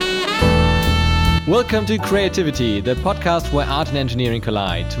Welcome to Creativity, the podcast where art and engineering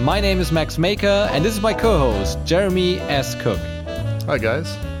collide. My name is Max Maker, and this is my co-host, Jeremy S. Cook. Hi,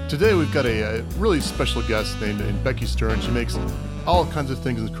 guys. Today we've got a really special guest named Becky Stern. She makes all kinds of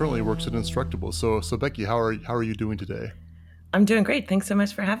things and currently works at Instructables. So Becky, how are you doing today? I'm doing great. Thanks so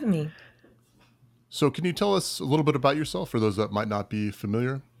much for having me. So can you tell us a little bit about yourself for those that might not be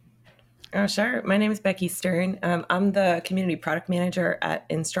familiar? Oh, sure. My name is Becky Stern. I'm the community product manager at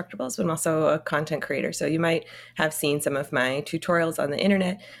Instructables, but I'm also a content creator. So you might have seen some of my tutorials on the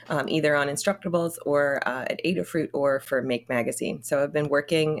internet, either on Instructables or at Adafruit or for Make Magazine. So I've been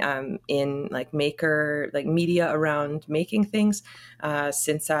working in media around making things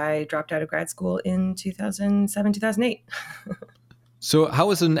since I dropped out of grad school in 2007, 2008. So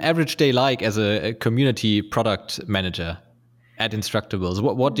how is an average day like as a community product manager at Instructables?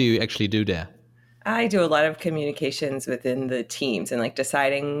 What do you actually do there? I do a lot of communications within the teams and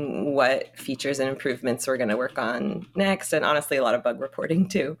deciding what features and improvements we're going to work on next. And honestly, a lot of bug reporting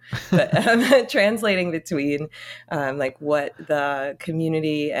too, but translating between what the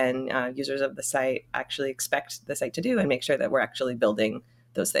community and users of the site actually expect the site to do and make sure that we're actually building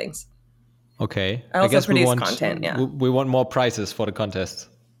those things. Okay. I also produce content. Yeah. We want more prizes for the contest.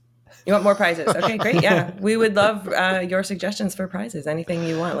 You want more prizes? Okay, great. Yeah. We would love your suggestions for prizes. Anything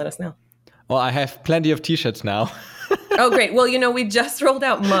you want, let us know. Well, I have plenty of t-shirts now. Oh, great. Well, we just rolled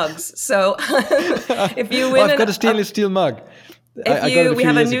out mugs. So if you win... I've got a stainless steel mug. We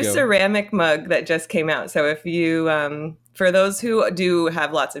have a new ceramic mug that just came out. So if you... for those who do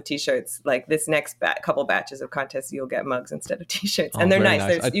have lots of t-shirts, like this next couple batches of contests, you'll get mugs instead of t-shirts. And they're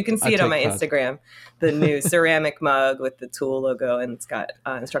nice. You can see it on my Instagram, the new ceramic mug with the Tool logo, and it's got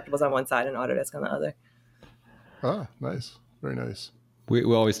Instructables on one side and Autodesk on the other. Ah, nice. Very nice. We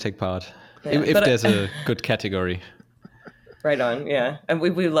always take part. Yeah, if there's a good category. Right on, yeah. And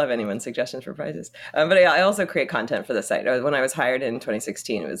we love anyone's suggestions for prizes. But I also create content for the site. When I was hired in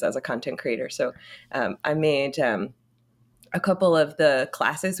 2016, it was as a content creator. So I made... a couple of the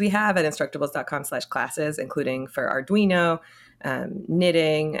classes we have at instructables.com/classes, including for Arduino,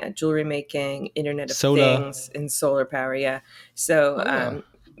 knitting, jewelry making, Internet of Things, and solar power. Yeah. So,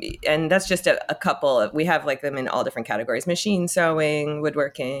 and that's just a couple. We have them in all different categories: machine sewing,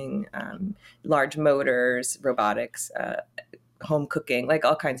 woodworking, large motors, robotics, home cooking,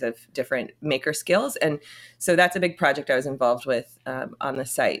 all kinds of different maker skills. And so that's a big project I was involved with on the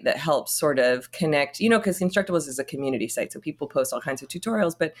site that helps sort of connect, because Instructables is a community site. So people post all kinds of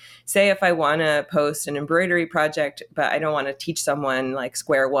tutorials, but say if I want to post an embroidery project, but I don't want to teach someone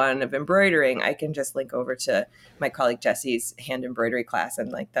square one of embroidering, I can just link over to my colleague Jesse's hand embroidery class.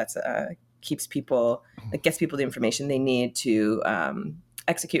 And that's gets people the information they need to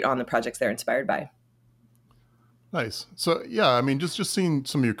execute on the projects they're inspired by. Nice. So yeah, I mean, just seeing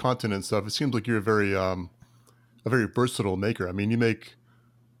some of your content and stuff, it seems like you're a very versatile maker. I mean, you make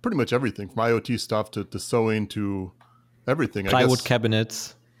pretty much everything from IoT stuff to sewing to everything. Plywood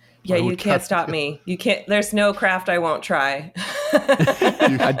cabinets. Yeah, you can't stop me. You can't. There's no craft I won't try.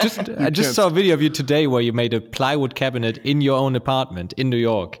 I just saw a video of you today where you made a plywood cabinet in your own apartment in New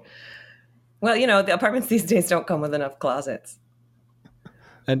York. Well, the apartments these days don't come with enough closets.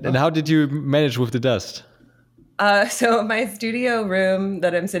 And how did you manage with the dust? So my studio room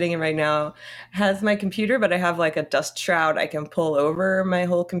that I'm sitting in right now has my computer, but I have a dust shroud I can pull over my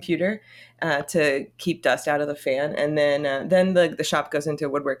whole computer to keep dust out of the fan. And then the shop goes into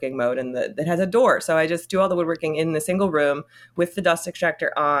woodworking mode, and it has a door. So I just do all the woodworking in the single room with the dust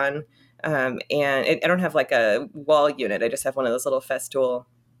extractor on. I don't have a wall unit. I just have one of those little Festool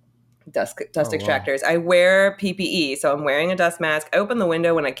dust extractors. Wow. I wear PPE, so I'm wearing a dust mask. I open the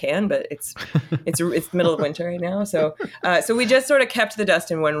window when I can, but it's middle of winter right now. So we just sort of kept the dust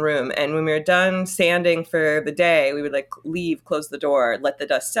in one room, and when we were done sanding for the day, we would leave, close the door, let the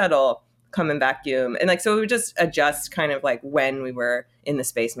dust settle, come and vacuum, and so we would just adjust kind of when we were in the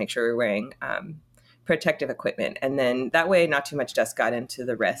space, make sure we were wearing protective equipment, and then that way not too much dust got into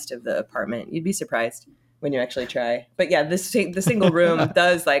the rest of the apartment. You'd be surprised when you actually try. But yeah, the single room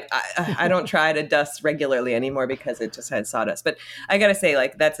does I don't try to dust regularly anymore because it just had sawdust. But I got to say,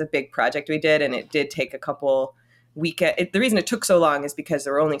 that's a big project we did, and it did take a couple weekends. The reason it took so long is because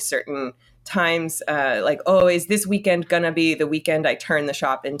there were only certain times is this weekend going to be the weekend I turn the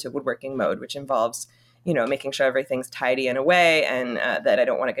shop into woodworking mode, which involves, making sure everything's tidy and away and that I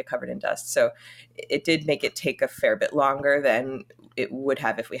don't want to get covered in dust. So it did make it take a fair bit longer than it would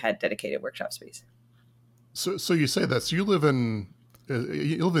have if we had dedicated workshop space. So you say that. So you live in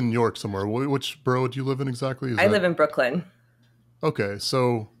New York somewhere. Which borough do you live in exactly? I live in Brooklyn. Okay,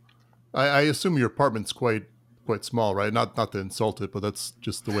 so I assume your apartment's quite quite small, right? Not to insult it, but that's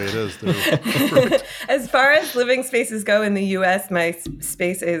just the way it is. Right. As far as living spaces go in the U.S., my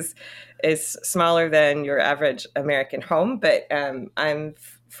space is smaller than your average American home, but I'm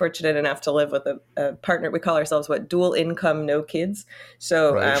fortunate enough to live with a partner. We call ourselves dual income, no kids.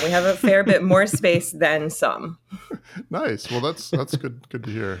 So Right. we have a fair bit more space than some. Nice. Well, that's good to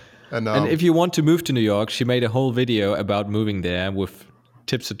hear. And if you want to move to New York, she made a whole video about moving there with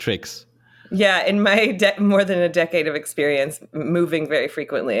tips and tricks. Yeah, in my more than a decade of experience moving very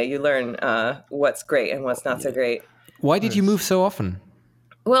frequently, you learn what's great and what's not so great. Why did you move so often?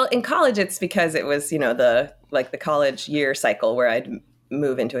 Well, in college, it's because it was, the college year cycle where I'd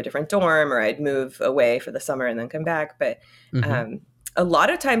move into a different dorm or I'd move away for the summer and then come back. But a lot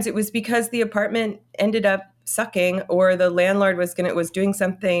of times it was because the apartment ended up sucking, or the landlord was doing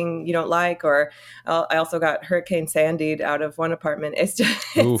something you don't like, or I also got Hurricane Sandy'd out of one apartment. It's just,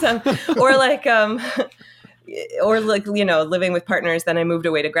 or living with partners. Then I moved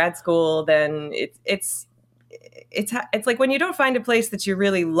away to grad school. Then it's like when you don't find a place that you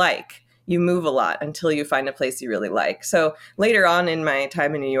really like, you move a lot until you find a place you really like. So later on in my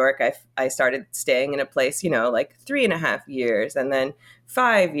time in New York, I started staying in a place, like 3.5 years, and then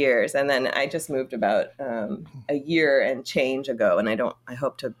 5 years. And then I just moved about a year and change ago. And I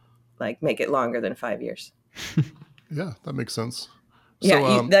hope to make it longer than 5 years. Yeah, that makes sense.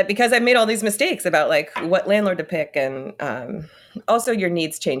 Yeah, that because I made all these mistakes about what landlord to pick. And also your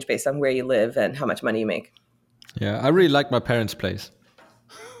needs change based on where you live and how much money you make. Yeah, I really like my parents' place.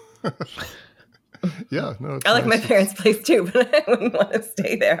 Yeah, no, I like my parents' place too, but I wouldn't want to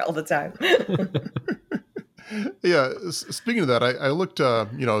stay there all the time. Yeah, speaking of that, I looked, I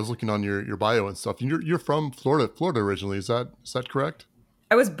was looking on your bio and stuff. You're from Florida originally. Is that correct?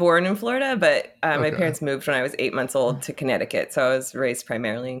 I was born in Florida, but my parents moved when I was 8 months old to Connecticut, so I was raised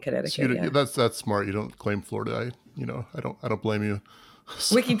primarily in Connecticut. So that's smart. You don't claim Florida. I don't blame you.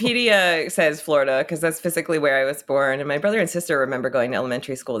 So. Wikipedia says Florida because that's physically where I was born, and my brother and sister remember going to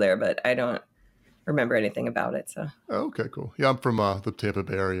elementary school there, but I don't remember anything about it. So. Oh, okay, cool. Yeah, I'm from the Tampa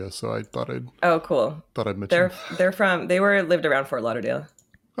Bay area, so I thought I'd. Oh, cool. Thought I'd mention. They lived around Fort Lauderdale.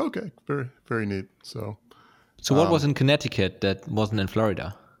 Okay, very very neat. So what was in Connecticut that wasn't in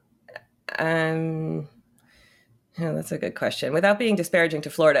Florida? Yeah, that's a good question. Without being disparaging to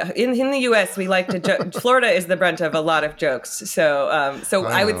Florida, in the U.S., we like to joke. Florida is the brunt of a lot of jokes. So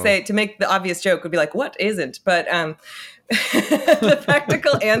I would say to make the obvious joke would be like, what isn't? But the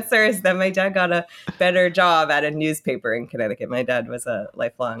practical answer is that my dad got a better job at a newspaper in Connecticut. My dad was a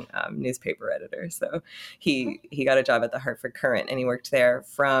lifelong newspaper editor. So he got a job at the Hartford Courant, and he worked there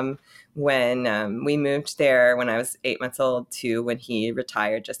from when we moved there when I was 8 months old to when he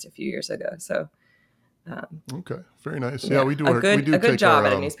retired just a few years ago. So. Okay, very nice. Yeah, we do a good job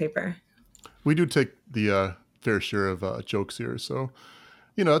at a newspaper. We do take the fair share of jokes here, so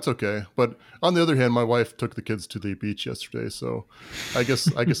it's okay. But on the other hand, my wife took the kids to the beach yesterday, so I guess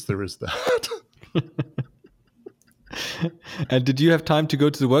there is that. And did you have time to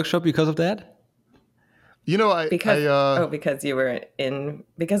go to the workshop because of that? Because you were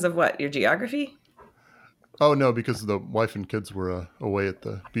because of what? Your geography? Oh, no, because the wife and kids were away at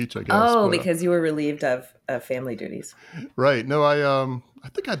the beach, I guess. Oh, because you were relieved of family duties. Right. No, I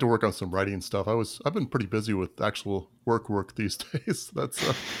think I had to work on some writing stuff. I've been pretty busy with actual work these days. That's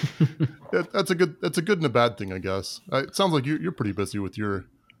a good and a bad thing, I guess. It sounds like you're pretty busy with your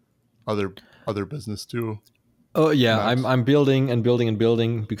other business too. Oh yeah, Max. I'm building and building and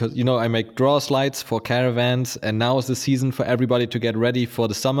building because I make draw slides for caravans, and now is the season for everybody to get ready for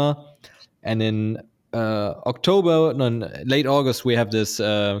the summer. And in late August, we have this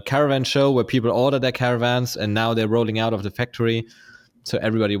caravan show where people order their caravans, and now they're rolling out of the factory. So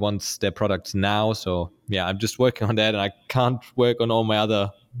everybody wants their products now. So yeah, I'm just working on that, and I can't work on all my other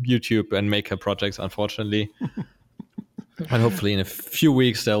YouTube and Maker projects, unfortunately. And hopefully in a few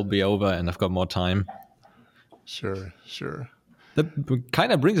weeks they'll be over, and I've got more time. Sure. That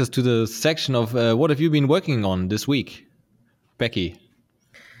kind of brings us to the section of what have you been working on this week, Becky?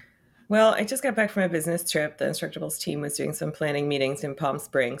 Well, I just got back from a business trip. The Instructables team was doing some planning meetings in Palm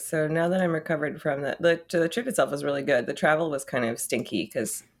Springs. So now that I'm recovered from that, the trip itself was really good. The travel was kind of stinky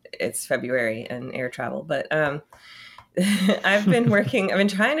because it's February and air travel. But I've been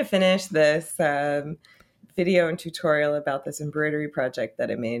trying to finish this video and tutorial about this embroidery project that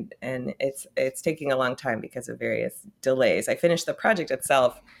I made. And it's taking a long time because of various delays. I finished the project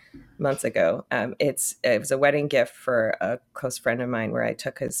itself months ago. It was a wedding gift for a close friend of mine where I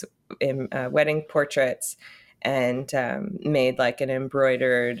took his wedding portraits and made like an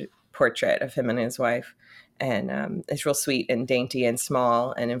embroidered portrait of him and his wife. and it's real sweet and dainty and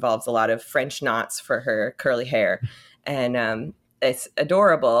small and involves a lot of French knots for her curly hair. And it's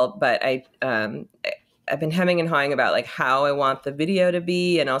adorable, but I've been hemming and hawing about like how I want the video to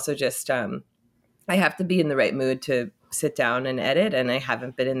be, and also just I have to be in the right mood to sit down and edit, and I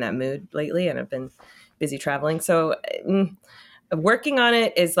haven't been in that mood lately, and I've been busy traveling. So working on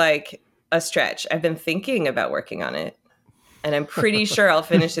it is like a stretch. I've been thinking about working on it, and I'm pretty sure I'll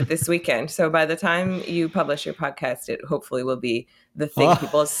finish it this weekend. So by the time you publish your podcast, it hopefully will be the thing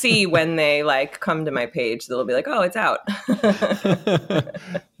people see when they like come to my page. They'll be like, "Oh, it's out."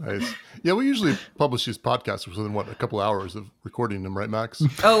 Nice. Yeah, we usually publish these podcasts within a couple hours of recording them, right, Max?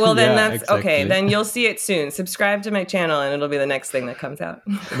 Oh, well, then Yeah, that's exactly. okay. Then you'll see it soon. Subscribe to my channel, and it'll be the next thing that comes out.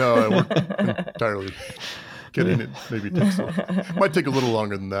 No, we're entirely kidding. It might take a little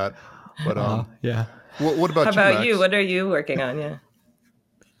longer than that, but yeah. What about How you, about Max? you? What are you working on?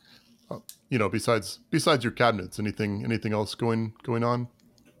 Yeah. Besides your cabinets, anything else going on?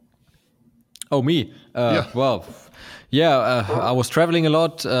 Oh, me? Yeah. Well, I was traveling a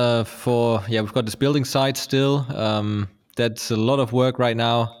lot we've got this building site still. That's a lot of work right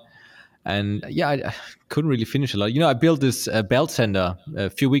now. And I couldn't really finish a lot. I built this belt sander a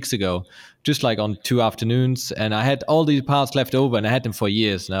few weeks ago, just like on 2 afternoons. And I had all these parts left over, and I had them for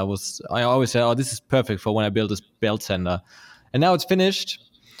years. And I always said, oh, this is perfect for when I build this belt sander. And now it's finished.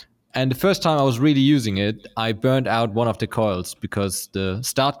 And the first time I was really using it, I burned out one of the coils because the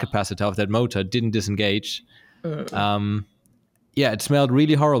start capacitor of that motor didn't disengage. It smelled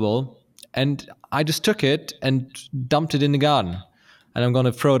really horrible. And I just took it and dumped it in the garden. And I'm going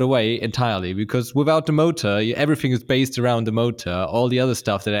to throw it away entirely because without the motor, everything is based around the motor. All the other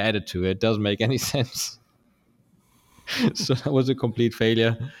stuff that I added to it doesn't make any sense. So that was a complete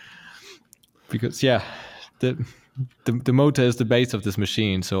failure. Because, the motor is the base of this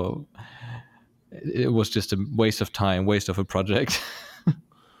machine, so it was just a waste of time, waste of a project.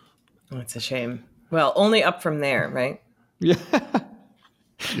 That's a shame. Well, only up from there, right? Yeah.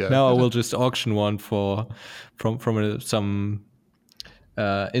 Yeah. Now I will just auction one from some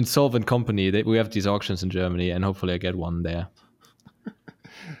insolvent company. We have these auctions in Germany, and hopefully I get one there. I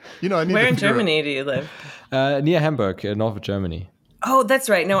need Where to in figure out- Germany do you live? Near Hamburg, north of Germany. Oh, that's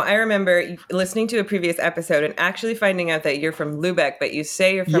right. No, I remember listening to a previous episode and actually finding out that you're from Lübeck, but you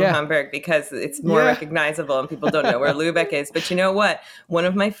say you're from Hamburg because it's more recognizable and people don't know where Lübeck is. But you know what? One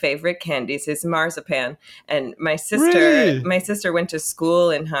of my favorite candies is marzipan. And my sister went to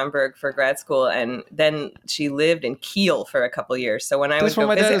school in Hamburg for grad school, and then she lived in Kiel for a couple years. So when I would go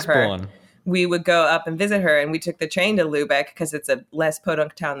visit her, we would go up and visit her, and we took the train to Lübeck because it's a less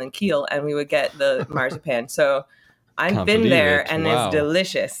podunk town than Kiel, and we would get the marzipan. So I've been there, and it's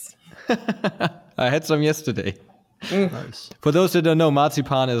delicious. I had some yesterday. Nice. For those that don't know,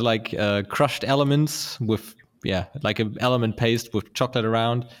 marzipan is like crushed elements with, like an almond paste with chocolate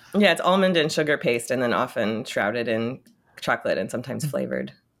around. Yeah, it's almond and sugar paste, and then often shrouded in chocolate and sometimes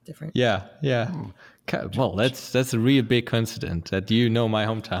flavored different. Yeah. Well, that's a real big coincidence that you know my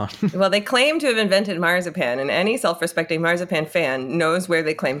hometown. Well, they claim to have invented marzipan, and any self-respecting marzipan fan knows where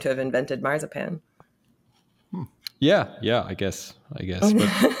they claim to have invented marzipan. Yeah, I guess. But...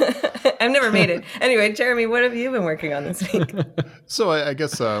 I've never made it. Anyway, Jeremy, what have you been working on this week? So I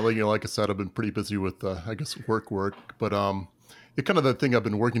guess, like I said, I've been pretty busy with, work. But kind of the thing I've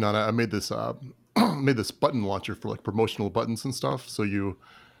been working on, I made this made this button launcher for like promotional buttons and stuff. So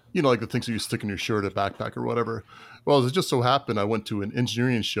like the things that you stick in your shirt, a backpack, or whatever. Well, as it just so happened, I went to an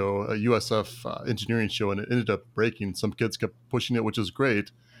engineering show, a USF engineering show, and it ended up breaking. Some kids kept pushing it, which is great.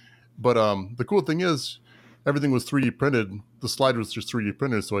 But the cool thing is, everything was 3D printed. The slide was just 3D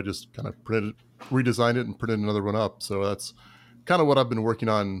printed, so I just kind of redesigned it and printed another one up. So that's kind of what I've been working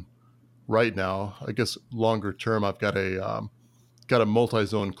on right now. I guess longer term, I've got a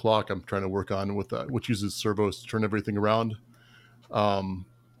multi-zone clock I'm trying to work on with which uses servos to turn everything around.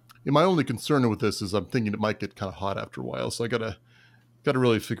 My only concern with this is I'm thinking it might get kind of hot after a while, so I gotta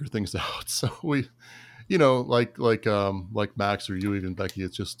really figure things out. So we, like Max or you, even Becky,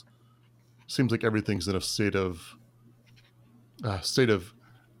 it just seems like everything's in a state of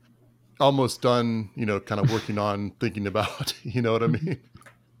almost done, kind of working on, thinking about, you know what I mean?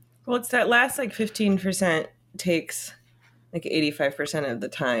 Well, it's that last 15% takes 85% of the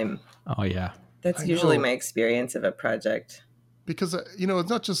time. Oh yeah. That's usually my experience of a project. Because, it's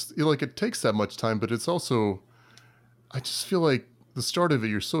not just it takes that much time, but it's also, I just feel like the start of it,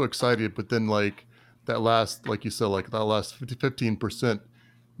 you're so excited, but then that last, like you said, that last 15%,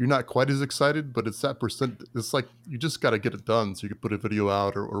 you're not quite as excited, but it's that percent. It's like you just got to get it done so you can put a video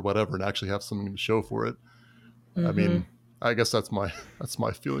out or whatever and actually have something to show for it. Mm-hmm. I mean, I guess that's my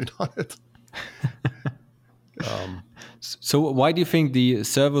feeling on it. So why do you think the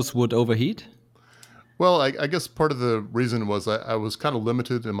servos would overheat? Well, I guess part of the reason was I was kind of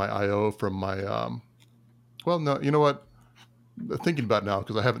limited in my I/O from my. Well, no, you know what? Thinking about it now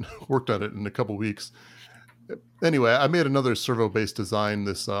because I haven't worked on it in a couple weeks. Anyway, I made another servo-based design.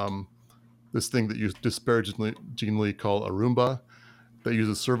 This thing that you disparagingly call a Roomba that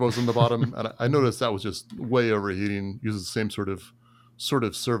uses servos in the bottom, and I noticed that was just way overheating. Uses the same sort of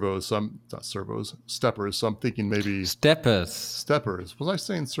servos. Some not servos, steppers. So I'm thinking maybe steppers. Was I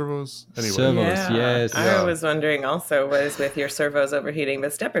saying servos? Anyway, Servos, yes. I was wondering also what is with your servos overheating,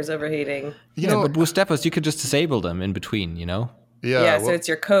 but steppers overheating. But with steppers, you could just disable them in between, you know? Yeah, so it's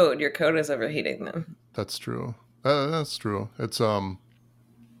your code. Your code is overheating them. That's true. That's true. It's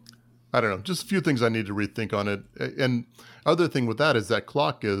I don't know, just a few things I need to rethink on it. And other thing with that is that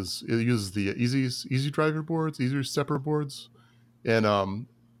clock it uses the easy driver boards, easier stepper boards. And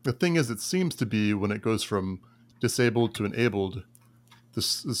the thing is, it seems to be when it goes from disabled to enabled, the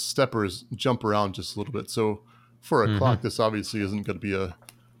steppers jump around just a little bit. So for a clock, this obviously isn't going to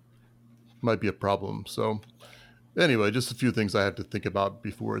might be a problem. So anyway, just a few things I have to think about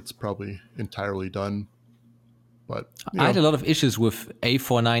before it's probably entirely done. But I had a lot of issues with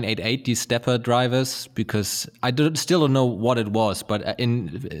A4988, these stepper drivers, because I still don't know what it was. But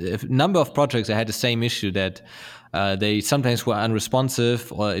in a number of projects, I had the same issue that they sometimes were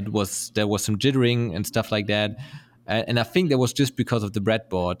unresponsive, or there was some jittering and stuff like that. And I think that was just because of the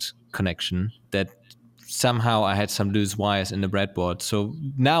breadboard connection, that somehow I had some loose wires in the breadboard. So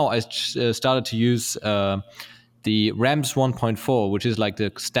now I started to use the RAMS 1.4, which is like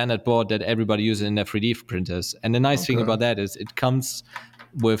the standard board that everybody uses in their 3D printers. And the nice thing about that is it comes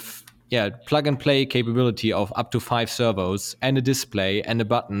with plug and play capability of up to 5 servos and a display and a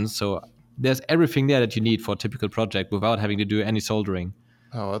button. So there's everything there that you need for a typical project without having to do any soldering.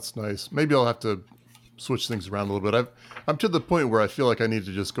 Oh, that's nice. Maybe I'll have to switch things around a little bit. I'm to the point where I feel like I need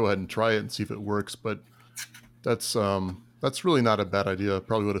to just go ahead and try it and see if it works. But that's really not a bad idea.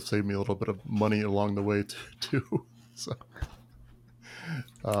 Probably would have saved me a little bit of money along the way too. So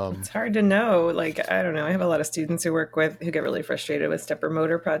it's hard to know. Like, I don't know. I have a lot of students who get really frustrated with stepper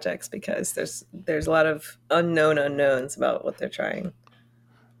motor projects because there's a lot of unknowns about what they're trying.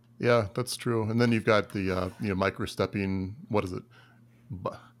 Yeah, that's true. And then you've got the micro-stepping. What is it?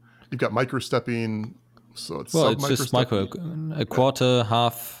 You've got micro-stepping. So it's just a quarter,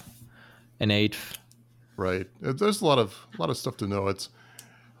 half, an eighth. Right. There's a lot of stuff to know. It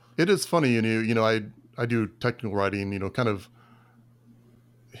is funny, I do technical writing, kind of,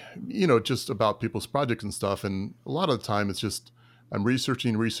 just about people's projects and stuff. And a lot of the time it's just, I'm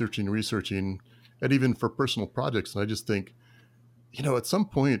researching. And even for personal projects. And I just think, at some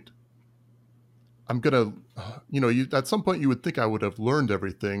point I'm going to, at some point you would think I would have learned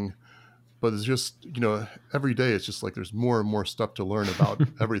everything, but it's just, every day it's just like, there's more and more stuff to learn about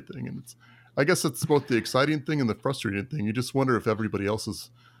everything. And I guess it's both the exciting thing and the frustrating thing. You just wonder if everybody else is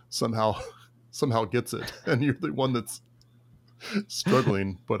somehow gets it, and you're the one that's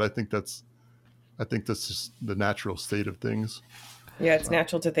struggling. But I think that's just the natural state of things. Yeah, it's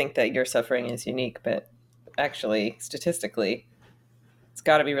natural to think that your suffering is unique, but actually, statistically, it's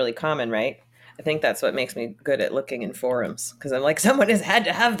got to be really common, right? I think that's what makes me good at looking in forums, because I'm like, someone has had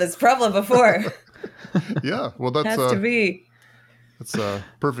to have this problem before. Yeah, well, that's has to be. That's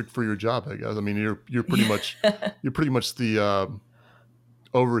perfect for your job, I guess. I mean, you're pretty much the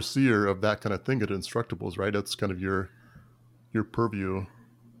overseer of that kind of thing at Instructables, right? That's kind of your purview.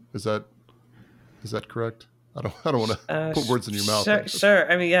 Is that correct? I don't want to put words in your mouth.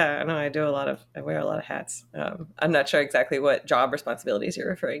 Sure. I mean, yeah, no, I wear a lot of hats. I'm not sure exactly what job responsibilities you're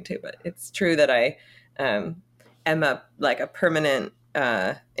referring to, but it's true that I am a permanent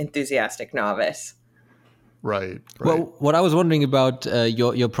enthusiastic novice. Right. Well, what I was wondering about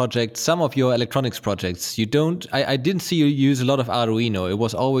your project, some of your electronics projects, I didn't see you use a lot of Arduino. It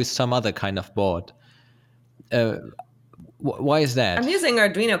was always some other kind of board. Why is that? I'm using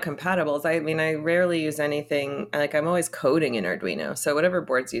Arduino compatibles. I mean, I rarely use anything. Like, I'm always coding in Arduino. So whatever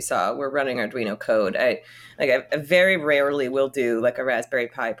boards you saw, we're running Arduino code. I very rarely will do like a Raspberry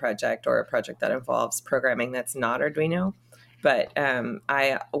Pi project or a project that involves programming that's not Arduino. But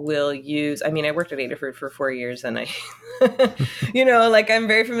I will use, I worked at Adafruit for 4 years, and I'm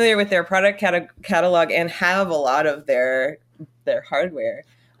very familiar with their product catalog and have a lot of their hardware.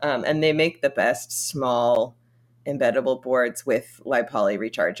 And they make the best small embeddable boards with LiPoly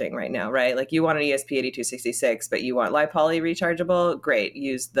recharging right now, right? Like, you want an ESP8266, but you want LiPoly rechargeable? Great.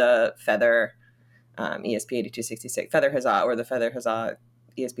 Use the Feather ESP8266, Feather Huzzah, or the Feather Huzzah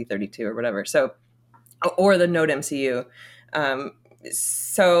ESP32 or whatever. So, or the Node MCU.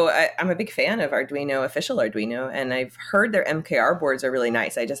 So I'm a big fan of Arduino, official Arduino, and I've heard their MKR boards are really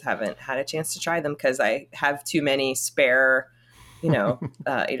nice. I just haven't had a chance to try them because I have too many spare,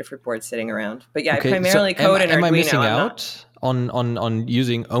 Adafruit boards sitting around. But yeah, I Okay, so primarily code in am I Arduino. missing I'm not. out on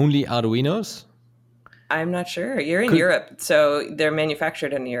using only Arduinos? I'm not sure. You're in Could- Europe, so they're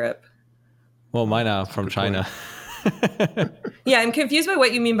manufactured in Europe. Well, mine are from Good China. Yeah, I'm confused by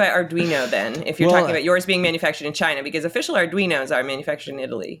what you mean by Arduino then, if you're Well, talking about yours being manufactured in China, because official Arduinos are manufactured in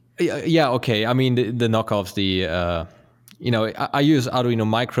Italy. Yeah, okay. I mean, the knockoffs, I use Arduino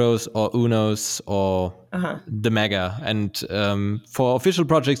Micros or Unos or the Mega. And for official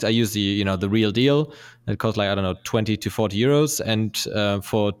projects, I use the real deal. It costs like, I don't know, 20 to 40 euros. And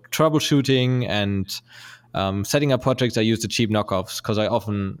for troubleshooting and setting up projects, I use the cheap knockoffs because I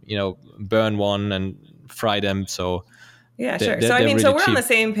often, burn one and fry them. So Yeah, they're, sure. they're, So I they're mean, really so we're on cheap. the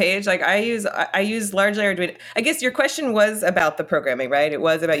same page. Like I use largely Arduino. I guess your question was about the programming, right? It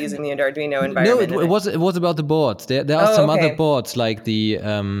was about using the Arduino environment. No, it was about the boards. There are some other okay. boards like the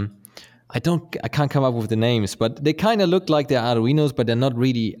I can't come up with the names, but they kind of look like they're Arduinos, but they're not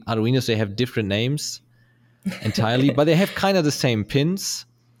really Arduinos. They have different names entirely, but they have kind of the same pins.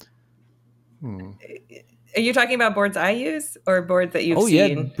 Are you talking about boards I use or boards that you've Oh yeah,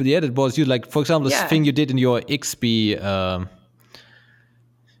 seen? but yeah, that was you. Like, for example, this Yeah. thing you did in your XP.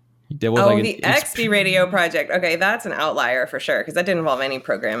 There was The XP radio project. Okay, that's an outlier for sure because that didn't involve any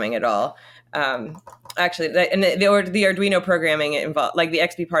programming at all. Actually, the Arduino programming it involved, like the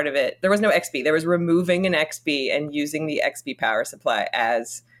XP part of it. There was no XP. There was removing an XP and using the XP power supply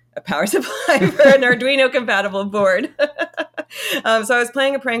as a power supply for an Arduino compatible board. So I was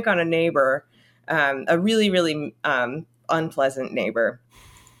playing a prank on a neighbor, a really, really unpleasant neighbor,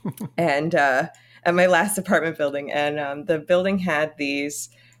 and at my last apartment building, and the building had these.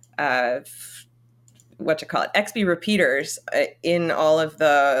 XP repeaters in all of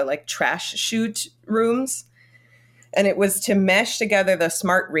the like trash chute rooms. And it was to mesh together the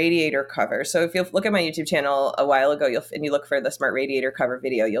smart radiator cover. So if you look at my YouTube channel a while ago, and you look for the smart radiator cover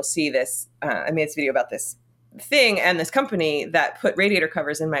video, you'll see this. I made this video about this thing and this company that put radiator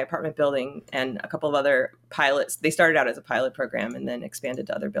covers in my apartment building and a couple of other pilots. They started out as a pilot program and then expanded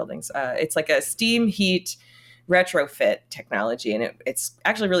to other buildings. It's like a steam heat retrofit technology, and it's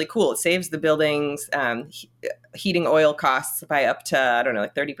actually really cool. It saves the building's heating oil costs by up to, I don't know,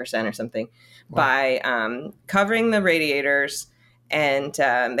 like 30% or something. Wow. By covering the radiators. And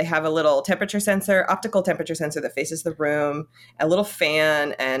they have a little temperature sensor, optical temperature sensor that faces the room, a little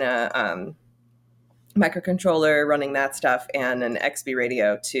fan, and a microcontroller running that stuff, and an XB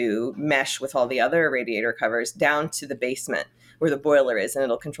radio to mesh with all the other radiator covers down to the basement where the boiler is, and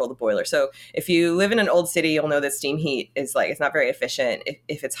it'll control the boiler. So if you live in an old city, you'll know that steam heat is like, it's not very efficient.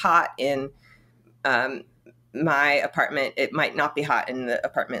 If it's hot in my apartment, it might not be hot in the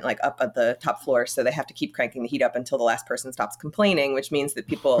apartment like up at the top floor. So they have to keep cranking the heat up until the last person stops complaining, which means that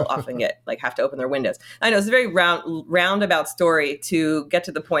people often have to open their windows. I know it's a very roundabout story to get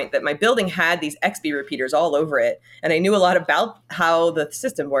to the point that my building had these XB repeaters all over it. And I knew a lot about how the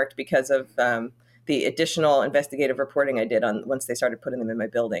system worked because of the additional investigative reporting I did on once they started putting them in my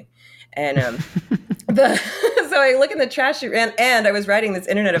building. And so I look in the trash chute, and I was writing this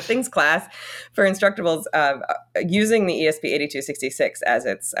Internet of Things class for instructables using the ESP8266 as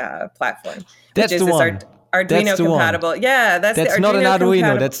its platform. That's the one. Arduino compatible. Yeah, that's not an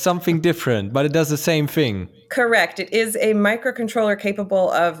Arduino. That's something different, but it does the same thing. Correct. It is a microcontroller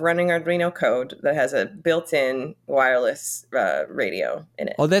capable of running Arduino code that has a built-in wireless radio in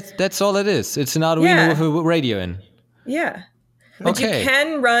it. Oh, that's all it is. It's an Arduino with a radio in. Yeah. But you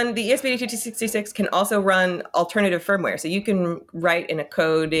can run, the ESP8266 can also run alternative firmware. So you can write in a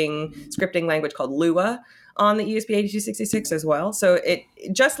coding scripting language called Lua on the ESP8266 as well. So it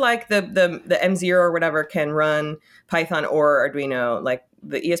just like the M0 or whatever can run Python or Arduino, like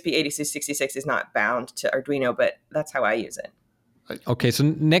the ESP8266 is not bound to Arduino, but that's how I use it. Okay, so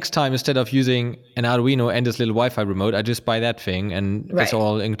next time, instead of using an Arduino and this little Wi-Fi remote, I just buy that thing and it's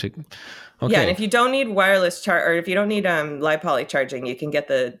all integrated. Okay. Yeah, and if you don't need wireless or if you don't need LiPoly charging, you can get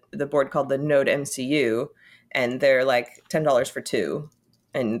the board called the Node MCU, and they're like $10 for two,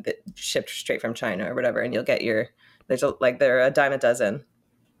 and shipped straight from China or whatever, and you'll get they're a dime a dozen.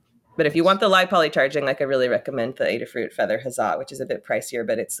 But if you want the LiPoly charging, like I really recommend the Adafruit Feather Huzzah, which is a bit pricier,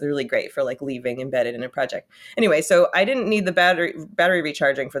 but it's really great for like leaving embedded in a project. Anyway, so I didn't need the battery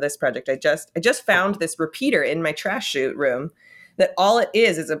recharging for this project. I just found this repeater in my trash chute room that all it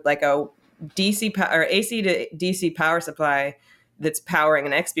is like a DC or AC to DC power supply that's powering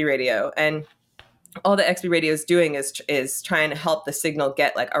an XB radio. And all the XP radio is doing is trying to help the signal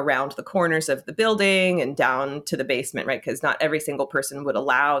get like around the corners of the building and down to the basement, right? Because not every single person would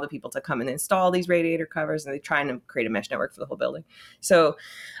allow the people to come and install these radiator covers, and they're trying to create a mesh network for the whole building. So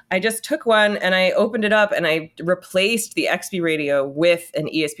I just took one and I opened it up and I replaced the XP radio with an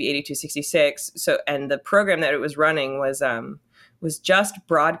ESP8266. So, and the program that it was running was just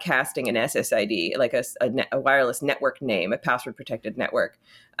broadcasting an SSID, like a wireless network name, a password protected network.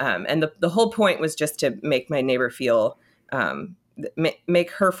 And the whole point was just to make my neighbor feel,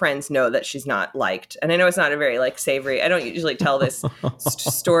 make her friends know that she's not liked. And I know it's not a very like savory, I don't usually tell this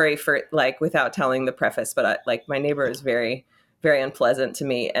story for like without telling the preface, but like my neighbor is very, very unpleasant to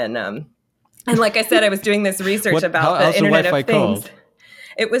me. And like I said, I was doing this research about the Internet of Things. Called?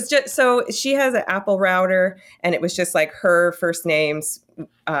 It was just, so she has an Apple router and it was just like her first name's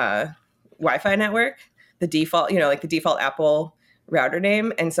Wi-Fi network, the default, like the default Apple router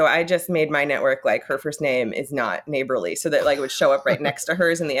name. And so I just made my network like her first name is not neighborly, so that like it would show up right next to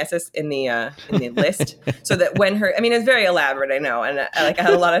hers in the in the list. So that when it's very elaborate, I know. And I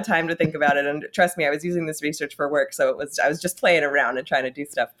had a lot of time to think about it. And trust me, I was using this research for work. So I was just playing around and trying to do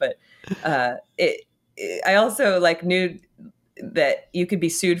stuff. But I also like knew that you could be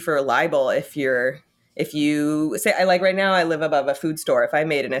sued for libel if you say, I like right now I live above a food store. If I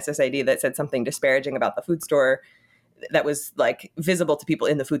made an SSID that said something disparaging about the food store that was like visible to people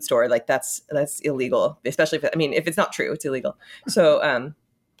in the food store, like that's illegal, especially if it's not true, it's illegal. So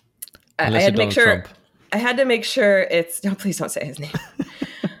I had to make sure it's, no, please don't say his name.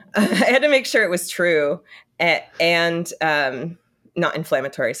 I had to make sure it was true and not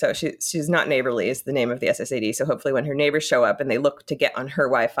inflammatory. So she's not neighborly is the name of the SSID. So hopefully when her neighbors show up and they look to get on her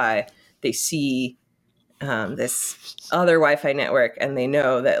Wi-Fi, they see this other Wi-Fi network and they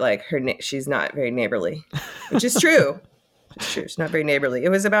know that like she's not very neighborly, which is true. It's true. She's not very neighborly. It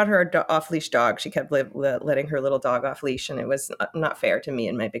was about her off-leash dog. She kept letting her little dog off leash, and it was not fair to me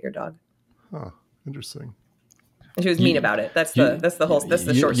and my bigger dog. Huh. Interesting. And she was mean about it. That's the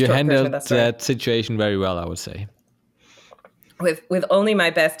short You version handled of that story. that situation very well, I would say. With only my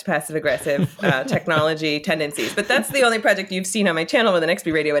best passive-aggressive technology tendencies. But that's the only project you've seen on my channel with an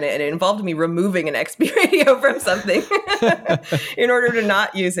XP radio in it, and it involved me removing an XP radio from something in order to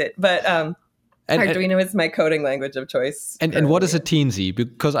not use it. But Arduino is my coding language of choice. And what is a teensy?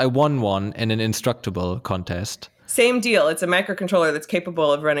 Because I won one in an Instructable contest. Same deal. It's a microcontroller that's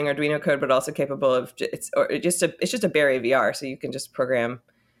capable of running Arduino code, but also capable of it's just a Berry VR, so you can just program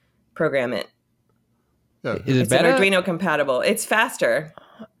it. Yeah. It's better? An Arduino compatible. It's faster.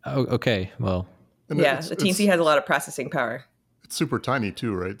 Oh, okay. Well. Yeah, the teensy has a lot of processing power. It's super tiny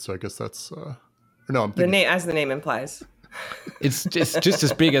too, right? So I guess that's no. I'm thinking... as the name implies. It's just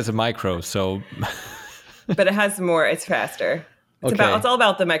as big as a micro, so. But it has more. It's faster. It's all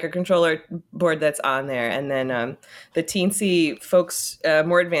about the microcontroller board that's on there, and then the teensy folks,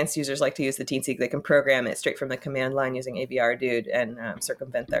 more advanced users like to use the teensy. They can program it straight from the command line using AVR dude and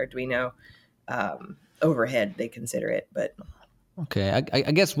circumvent the Arduino overhead. They consider it, but. Okay, I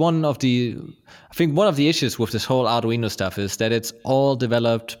guess one of the issues with this whole Arduino stuff is that it's all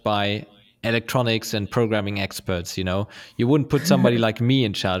developed by electronics and programming experts. You wouldn't put somebody like me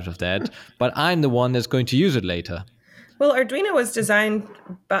in charge of that, but I'm the one that's going to use it later. Well, Arduino was designed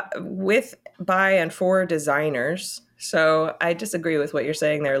by and for designers, so I disagree with what you're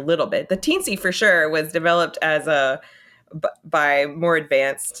saying there a little bit. The teensy for sure was developed by more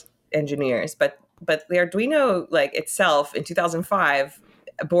advanced engineers, but the Arduino itself in 2005,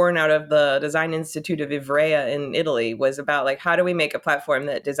 born out of the Design Institute of Ivrea in Italy, was about how do we make a platform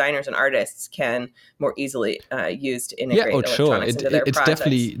that designers and artists can more easily use to integrate electronics into their it's projects.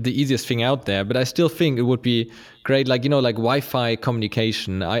 Definitely the easiest thing out there, but I still think it would be great, like Wi-Fi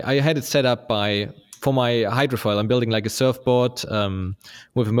communication. I had it set up for my hydrofoil. I'm building a surfboard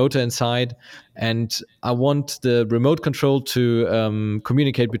with a motor inside, and I want the remote control to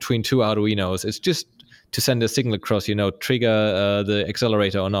communicate between two Arduinos. It's just to send a signal across, trigger the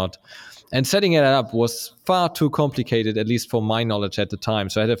accelerator or not. And setting it up was far too complicated, at least for my knowledge at the time.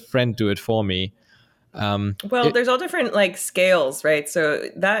 So I had a friend do it for me. There's all different scales, right? So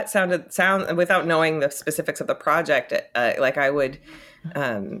that sound without knowing the specifics of the project, I would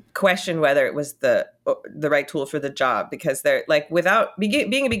question whether it was the right tool for the job, because they're without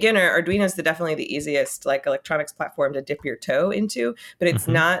being a beginner, Arduino is definitely the easiest electronics platform to dip your toe into, but it's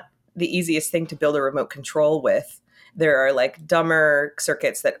not the easiest thing to build a remote control with. There are dumber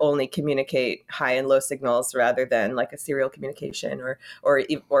circuits that only communicate high and low signals rather than a serial communication or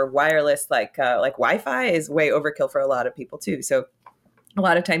wireless Wi-Fi is way overkill for a lot of people too. So a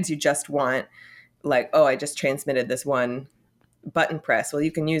lot of times you just want I just transmitted this one button press. Well,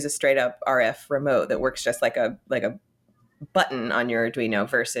 you can use a straight up RF remote that works just like a button on your Arduino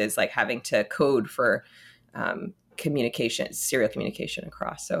versus like having to code for communication, serial communication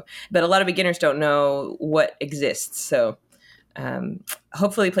across. So, but a lot of beginners don't know what exists. So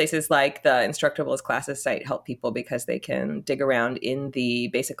hopefully places like the Instructables classes site help people because they can dig around in the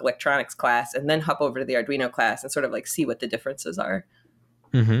basic electronics class and then hop over to the Arduino class and sort of like see what the differences are.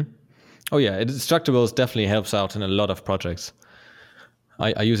 Mm-hmm. Oh yeah, Instructables definitely helps out in a lot of projects.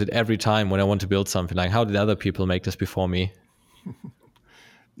 I use it every time when I want to build something. Like, how did other people make this before me?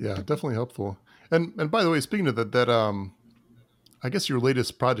 Yeah, definitely helpful. And by the way, speaking of that I guess your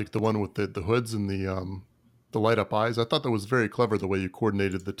latest project, the one with the hoods and the light up eyes, I thought that was very clever the way you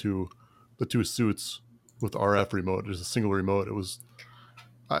coordinated the two suits with the RF remote. There's a single remote. It was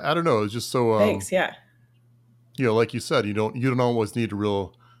I don't know, it was just so Thanks, yeah. You know, like you said, you don't always need a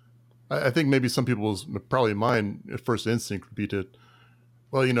real I think maybe some people's, probably mine, first instinct would be to,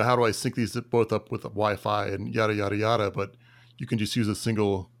 well, you know, how do I sync these both up with Wi-Fi and yada yada yada? But you can just use a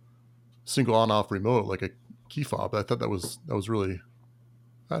single on-off remote like a key fob. I thought that was really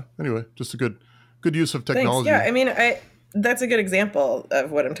anyway, just a good use of technology. Thanks. Yeah, I mean, that's a good example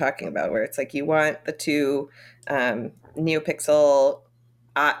of what I'm talking about, where it's like you want the two NeoPixel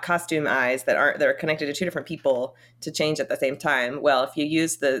costume eyes that are connected to two different people to change at the same time. Well, if you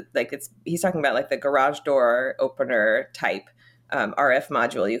use he's talking about like the garage door opener type RF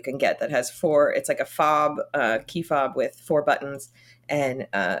module you can get that has it's like a fob, key fob with 4 buttons and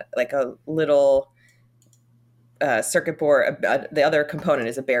like a little circuit board. The other component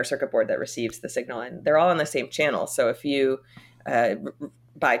is a bare circuit board that receives the signal, and they're all on the same channel. So if you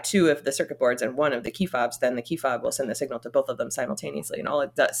buy 2 of the circuit boards and 1 of the key fobs, then the key fob will send the signal to both of them simultaneously, and all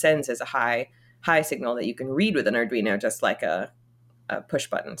it sends is a high signal that you can read with an Arduino, just like a push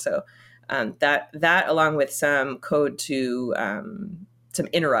button. So that along with some code to some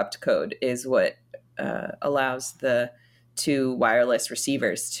interrupt code is what allows the 2 wireless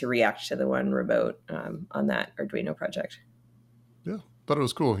receivers to react to the one remote on that Arduino project. Yeah, thought it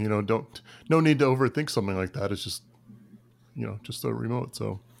was cool. You know, no need to overthink something like that. It's just, you know, just a remote.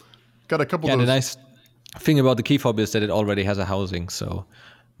 So got a couple of those. The nice thing about the key fob is that it already has a housing, so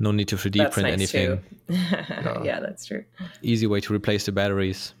no need to 3D that's print nice anything. Yeah, that's true. Easy way to replace the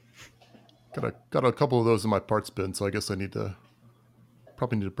batteries. Got a couple of those in my parts bin, so I guess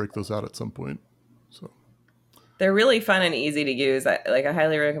probably need to break those out at some point. So they're really fun and easy to use. I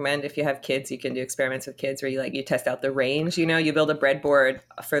highly recommend if you have kids, you can do experiments with kids where you test out the range. You know, you build a breadboard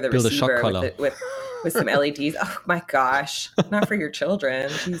for the receiver with some LEDs. Oh my gosh, not for your children.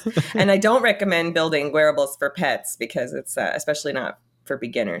 Jeez. And I don't recommend building wearables for pets because it's especially not for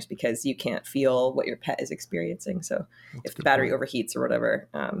beginners, because you can't feel what your pet is experiencing. So if the battery overheats or whatever,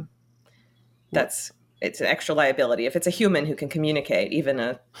 it's an extra liability. If it's a human who can communicate, even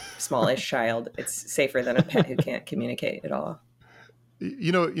a smallish child, it's safer than a pet who can't communicate at all.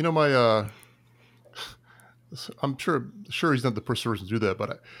 You know, my I'm sure he's not the person to do that,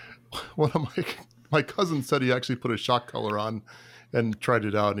 but one of my cousins said he actually put a shock collar on and tried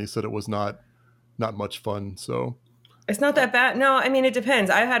it out, and he said it was not much fun. So it's not that bad. No, I mean, it depends.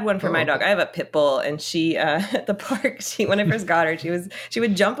 I had one for my dog. I have a pit bull, and she at the park, when I first got her, she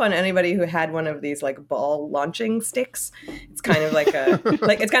would jump on anybody who had one of these like ball launching sticks. It's kind of like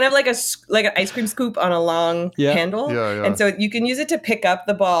an ice cream scoop on a long handle. Yeah. And so you can use it to pick up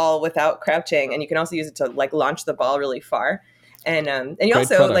the ball without crouching, and you can also use it to like launch the ball really far. And you great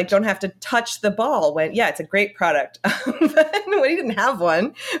also product. Like don't have to touch the ball it's a great product. But we didn't have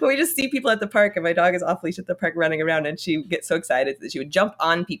one. We just see people at the park, and my dog is off leash at the park running around, and she gets so excited that she would jump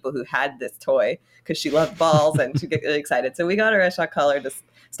on people who had this toy because she loved balls and she'd get really excited. So we got her a shock collar to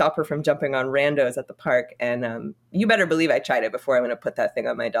stop her from jumping on randos at the park. And you better believe I tried it before I'm going to put that thing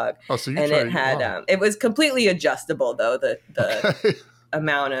on my dog. Oh, so it had it was completely adjustable though, the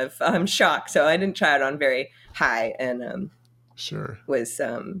amount of shock. So I didn't try it on very high, and sure. Was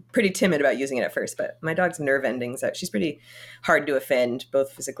pretty timid about using it at first, but my dog's nerve endings, she's pretty hard to offend,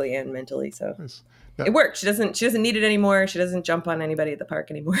 both physically and mentally. So nice. It worked. She doesn't need it anymore. She doesn't jump on anybody at the park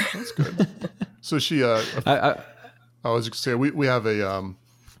anymore. That's good. So she, I was just saying, we have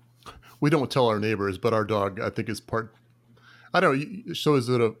we don't tell our neighbors, but our dog, I think, is part. I don't know. So is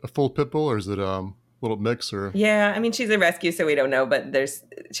it a full pit bull, or is it a little mix, or? Yeah, I mean, she's a rescue, so we don't know, but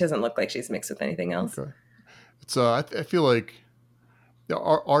she doesn't look like she's mixed with anything else. Okay. It's I feel like.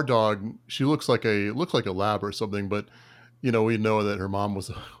 Our dog, she looks like a lab or something, but you know, we know that her mom was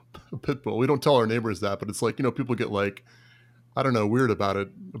a pit bull. We don't tell our neighbors that, but it's like, you know, people get like, I don't know, weird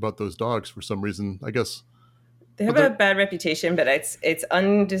about those dogs for some reason. I guess They have a bad reputation, but it's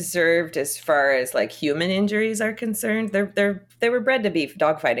undeserved as far as like human injuries are concerned. They were bred to be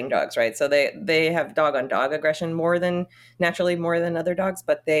dogfighting dogs, right? So they have dog on dog aggression more than other dogs,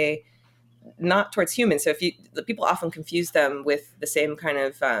 but they not towards humans. So the people often confuse them with the same kind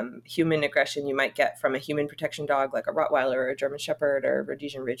of human aggression you might get from a human protection dog, like a Rottweiler or a German Shepherd or a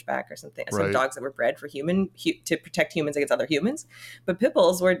Rhodesian Ridgeback or something. Right. Some dogs that were bred for to protect humans against other humans, but pit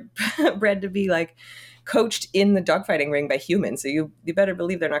bulls were bred to be like coached in the dogfighting ring by humans. So you better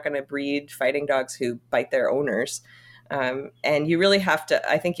believe they're not going to breed fighting dogs who bite their owners. And you really have to,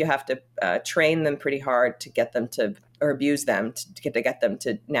 I think you have to train them pretty hard to get them to, or abuse them to get them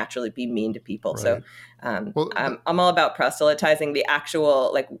to naturally be mean to people. Right. So I'm all about proselytizing the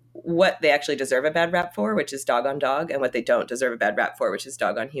actual, like what they actually deserve a bad rap for, which is dog on dog, and what they don't deserve a bad rap for, which is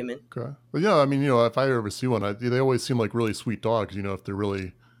dog on human. Okay. Well, yeah, I mean, if I ever see one, they always seem like really sweet dogs, if they're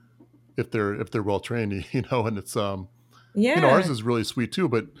really, if they're well trained, and it's, ours is really sweet too.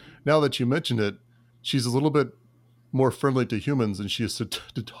 But now that you mentioned it, she's a little bit more friendly to humans than she is to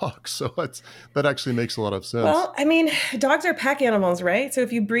dogs. So that actually makes a lot of sense. Well, I mean, dogs are pack animals, right? So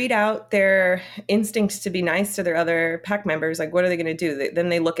if you breed out their instincts to be nice to their other pack members, like what are they going to do? Then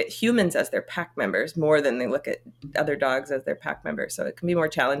they look at humans as their pack members more than they look at other dogs as their pack members. So it can be more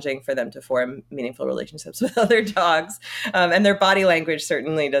challenging for them to form meaningful relationships with other dogs. And their body language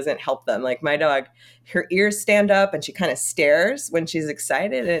certainly doesn't help them. Like my dog, her ears stand up and she kind of stares when she's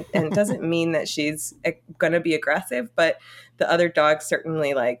excited, and it doesn't mean that she's going to be aggressive, but the other dogs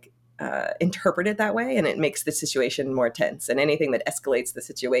certainly interpret it that way, and it makes the situation more tense, and anything that escalates the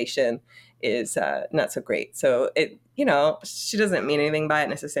situation is not so great. So she doesn't mean anything by it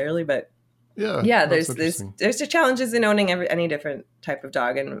necessarily, but there's the challenges in owning any different type of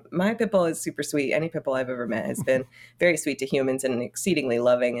dog, and my pit bull is super sweet. Any pit bull I've ever met has been very sweet to humans and exceedingly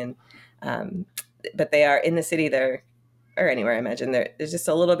loving, and but they are in the city there or anywhere, I imagine it's just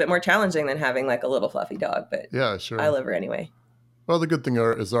a little bit more challenging than having like a little fluffy dog, but yeah, sure. I love her anyway. Well, the good thing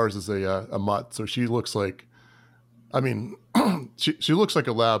is ours is a mutt, so she looks like, I mean, she looks like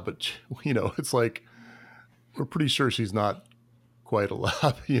a lab, but it's like we're pretty sure she's not quite a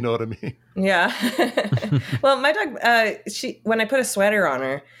lab. You know what I mean? Yeah. Well, my dog, when I put a sweater on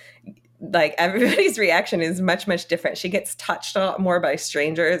her, like everybody's reaction is much, much different. She gets touched a lot more by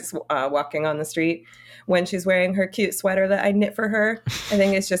strangers walking on the street when she's wearing her cute sweater that I knit for her. I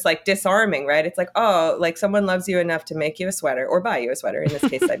think it's just like disarming, right? It's like, oh, like someone loves you enough to make you a sweater or buy you a sweater. In this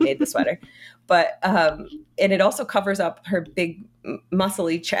case, I made the sweater. But, and it also covers up her big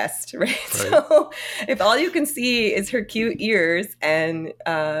muscly chest, right? So if all you can see is her cute ears and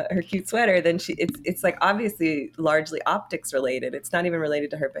her cute sweater, then it's like obviously largely optics related. It's not even related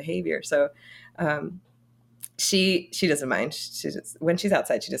to her behavior. So, she doesn't mind. When she's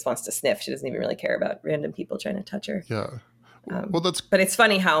outside, she just wants to sniff. She doesn't even really care about random people trying to touch her. Yeah. But it's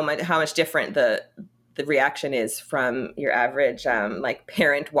funny how much different the reaction is from your average like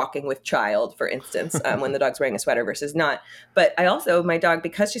parent walking with child, for instance, when the dog's wearing a sweater versus not. But my dog,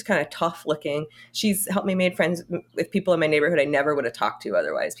 because she's kind of tough looking, she's helped me make friends with people in my neighborhood I never would have talked to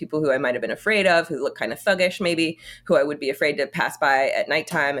otherwise. People who I might have been afraid of, who look kind of thuggish maybe, who I would be afraid to pass by at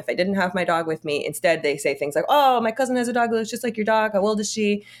nighttime if I didn't have my dog with me. Instead, they say things like, oh, my cousin has a dog who looks just like your dog. How old is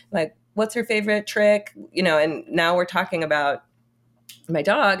she? Like, what's her favorite trick? And now we're talking about my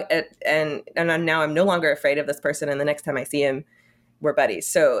dog, and now I'm no longer afraid of this person, and the next time I see him, we're buddies.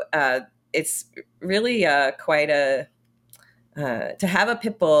 So it's really quite to have a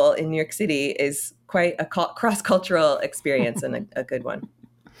pit bull in New York City is quite a cross-cultural experience and a good one.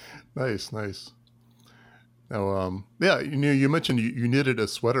 Nice. Now, you mentioned you knitted a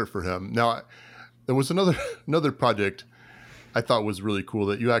sweater for him. Now, there was another project I thought was really cool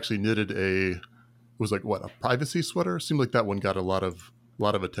that you actually knitted a privacy sweater? Seemed like that one got a lot of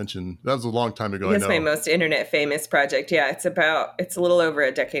attention. That was a long time ago. It's my most internet famous project. Yeah, it's a little over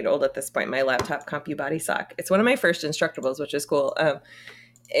a decade old at this point. My laptop CompuBody sock. It's one of my first instructables, which is cool.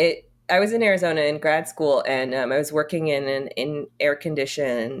 I was in Arizona in grad school, and I was working in an air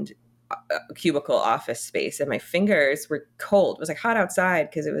conditioned cubicle office space, and my fingers were cold. It was like hot outside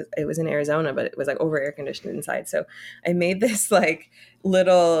because it was in Arizona, but it was like over air conditioned inside. So I made this like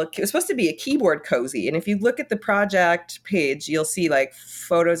little, it was supposed to be a keyboard cozy. And if you look at the project page, you'll see like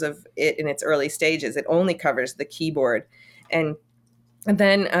photos of it in its early stages. It only covers the keyboard. And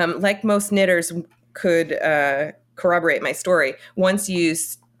then like most knitters could corroborate my story, once you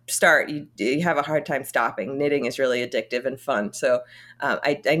start, you have a hard time stopping. Knitting is really addictive and fun. So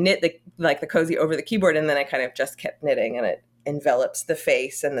I knit the cozy over the keyboard, and then I kind of just kept knitting, and it envelops the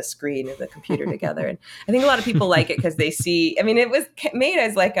face and the screen of the computer together. And I think a lot of people like it because they see, I mean, it was made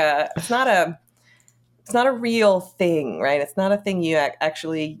as like it's not a it's not a real thing, right? It's not a thing you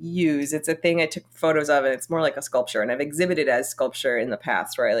actually use. It's a thing I took photos of, and it's more like a sculpture. And I've exhibited as sculpture in the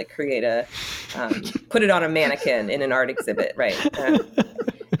past, where I like create put it on a mannequin in an art exhibit, right?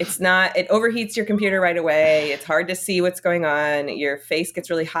 It's not, it overheats your computer right away. It's hard to see what's going on. Your face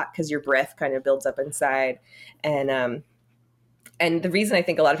gets really hot because your breath kind of builds up inside. And the reason I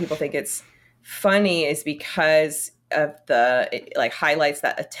think a lot of people think it's funny is because of it like highlights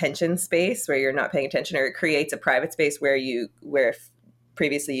that attention space where you're not paying attention, or it creates a private space where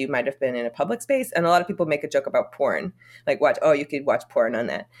previously you might have been in a public space. And a lot of people make a joke about porn, like you could watch porn on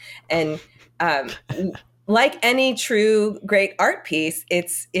that. And like any true great art piece,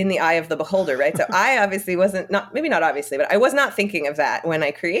 it's in the eye of the beholder, right? So I obviously but I was not thinking of that when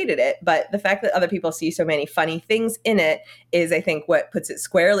I created it. But the fact that other people see so many funny things in it is, I think, what puts it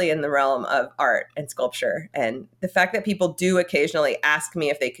squarely in the realm of art and sculpture. And the fact that people do occasionally ask me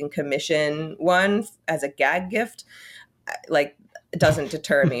if they can commission one as a gag gift, like, doesn't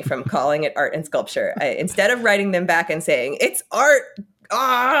deter me from calling it art and sculpture. Instead of writing them back and saying, it's art,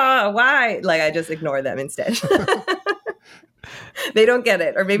 why? Like, I just ignore them instead. They don't get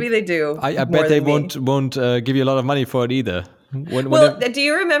it, or maybe they do. I bet they won't give you a lot of money for it either. Do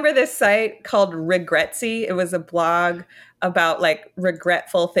you remember this site called Regretsy? It was a blog about like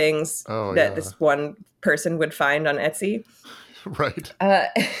regretful things this one person would find on Etsy. Right.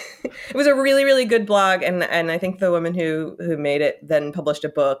 It was a really, really good blog, and I think the woman who made it then published a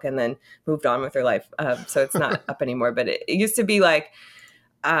book and then moved on with her life. So it's not up anymore. But it used to be like,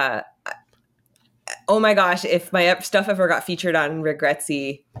 oh my gosh, if my stuff ever got featured on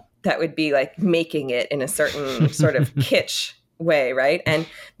Regretsy, that would be like making it in a certain sort of kitsch way, right? And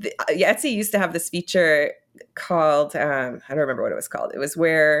Etsy used to have this feature called I don't remember what it was called. It was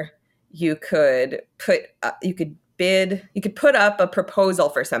where you could put up a proposal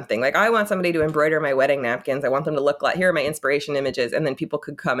for something. Like, I want somebody to embroider my wedding napkins. I want them to look like, here are my inspiration images. And then people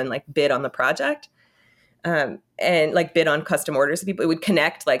could come and like bid on the project, and like bid on custom orders. So people, it would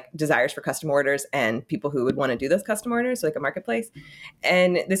connect like desires for custom orders and people who would want to do those custom orders, so like a marketplace.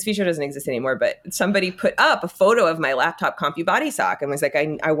 And this feature doesn't exist anymore, but somebody put up a photo of my laptop CompuBody sock and was like,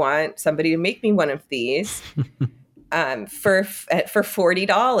 I want somebody to make me one of these for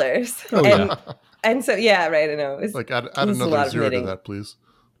 $40. Oh, yeah. And so, yeah, right. I know. Like, add another zero to that, please.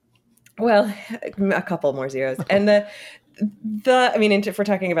 Well, a couple more zeros. And if we're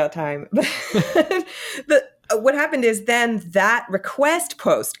talking about time, what happened is then that request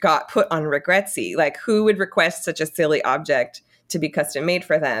post got put on Regretsy. Like, who would request such a silly object to be custom made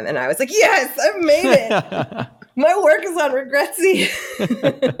for them? And I was like, yes, I've made it. My work is on Regretsy.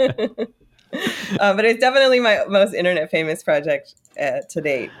 But it's definitely my most internet famous project to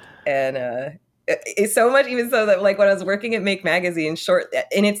date. And it's so much, even so that like when I was working at Make Magazine,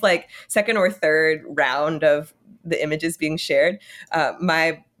 in its like second or third round of the images being shared,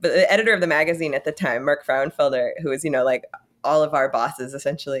 the editor of the magazine at the time, Mark Frauenfelder, who was, like all of our bosses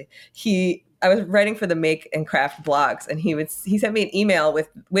essentially, I was writing for the Make and Craft blogs, and he sent me an email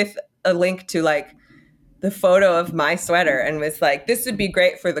with a link to like the photo of my sweater and was like, this would be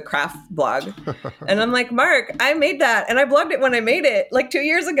great for the craft blog. And I'm like, Mark, I made that and I blogged it when I made it like 2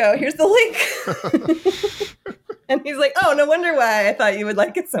 years ago. Here's the link. And he's like, oh, no wonder why I thought you would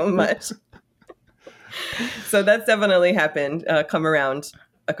like it so much. So that's definitely happened, come around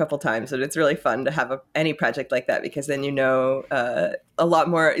a couple times. But it's really fun to have any project like that, because then a lot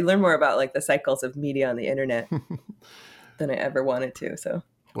more, you learn more about like the cycles of media on the internet than I ever wanted to. So.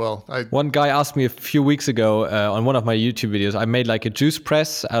 Well, one guy asked me a few weeks ago on one of my YouTube videos. I made like a juice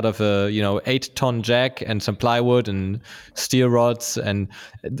press out of a 8-ton jack and some plywood and steel rods, and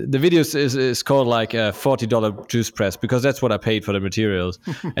the video is called like a $40 juice press because that's what I paid for the materials.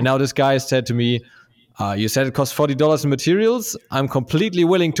 And now this guy said to me, "You said it costs $40 in materials. I'm completely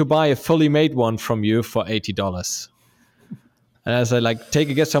willing to buy a fully made one from you for $80." And I said, like, take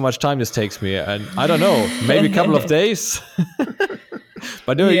a guess how much time this takes me, and I don't know, maybe a couple of days.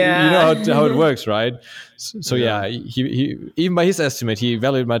 But you know how it works, right? So yeah, he even by his estimate, he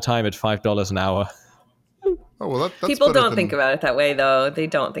valued my time at $5 an hour. Oh well, that's people don't think about it that way, though. They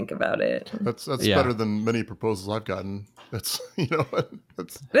don't think about it. That's better than many proposals I've gotten. That's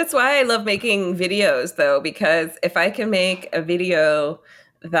why I love making videos, though, because if I can make a video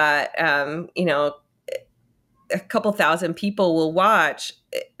that a couple thousand people will watch,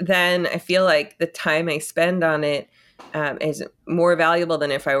 then I feel like the time I spend on it is more valuable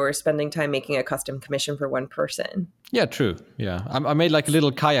than if I were spending time making a custom commission for one person. Yeah, true. Yeah, I made like a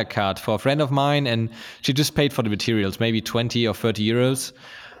little kayak cart for a friend of mine, and she just paid for the materials, maybe 20 or 30 euros.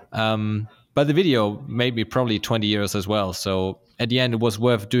 But the video made me probably 20 euros as well. So at the end, it was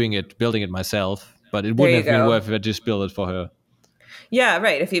worth building it myself. but it There wouldn't you have been go. worth it. I just build it for her. Yeah,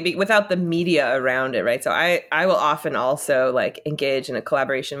 right. If you without the media around it, right? So I will often also like engage in a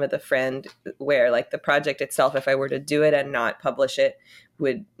collaboration with a friend where like the project itself, if I were to do it and not publish it,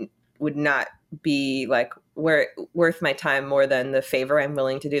 would not be like worth my time more than the favor I'm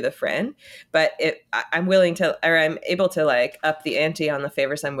willing to do the friend. But I'm willing to, or I'm able to like up the ante on the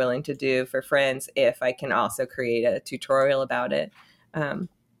favors I'm willing to do for friends if I can also create a tutorial about it,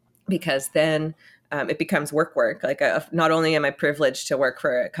 because then it becomes work. Like not only am I privileged to work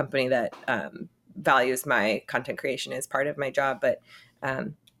for a company that values my content creation as part of my job, but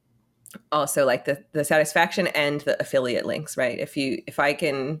also like the satisfaction and the affiliate links, right? If I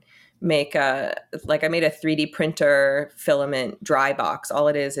can make I made a 3D printer filament dry box. All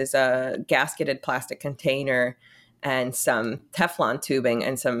it is a gasketed plastic container and some Teflon tubing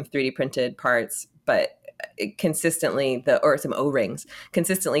and some 3D printed parts, but consistently or some O-rings.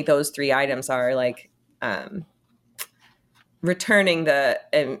 Consistently, those three items are like returning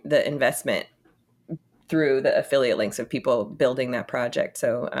the investment through the affiliate links of people building that project.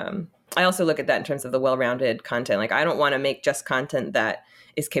 So I also look at that in terms of the well-rounded content. Like I don't want to make just content that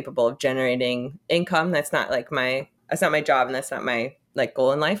is capable of generating income. That's not my job, and that's not my like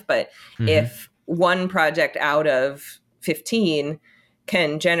goal in life. But if one project out of 15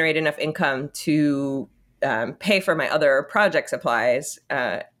 can generate enough income to pay for my other project supplies,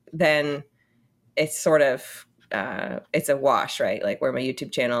 then it's sort of it's a wash, right? Like where my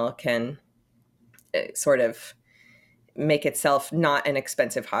YouTube channel can sort of make itself not an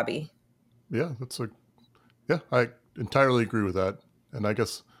expensive hobby. Yeah, I entirely agree with that. And I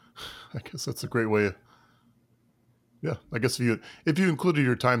guess that's a great way. Yeah, I guess if you included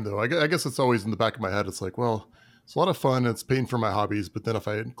your time though, I guess it's always in the back of my head. It's like, well, it's a lot of fun. It's paying for my hobbies, but then if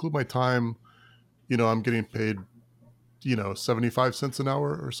I include my time, I'm getting paid, 75 cents an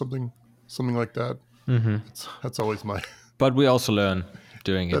hour or something like that. That's always my. But we also learn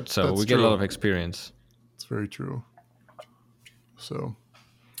doing it, so we get a lot of experience. It's very true. So.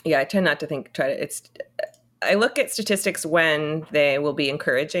 Yeah, I tend not to I look at statistics when they will be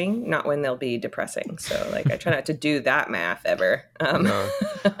encouraging, not when they'll be depressing. So like I try not to do that math ever. I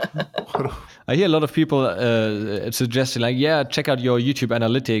hear a lot of people suggesting like, yeah, check out your YouTube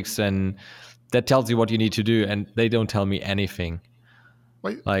analytics and that tells you what you need to do. And they don't tell me anything.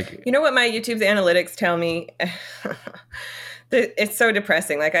 Wait. Like, you know what my YouTube's analytics tell me? It's so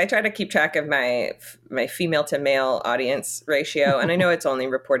depressing. Like I try to keep track of my female to male audience ratio, and I know it's only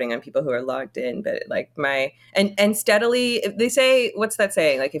reporting on people who are logged in, but like and steadily they say, what's that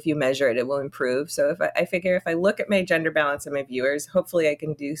saying? Like if you measure it, it will improve. So I figure if I look at my gender balance of my viewers, hopefully I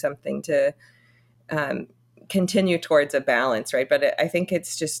can do something to continue towards a balance, right? But I think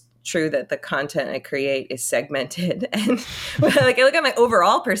it's just true that the content I create is segmented, and like I look at my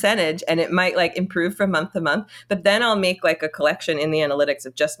overall percentage and it might like improve from month to month, but then I'll make like a collection in the analytics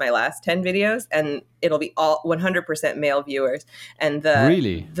of just my last 10 videos and it'll be all 100% male viewers. And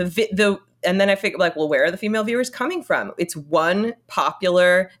and then I figure like, well, where are the female viewers coming from? It's one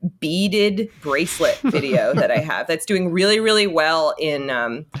popular beaded bracelet video that I have that's doing really, really well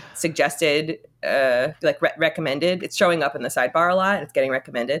in suggested, recommended. It's showing up in the sidebar a lot. It's getting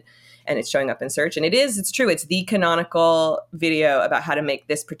recommended and it's showing up in search. And it's true. It's the canonical video about how to make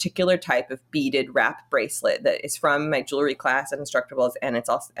this particular type of beaded wrap bracelet that is from my jewelry class at Instructables. And it's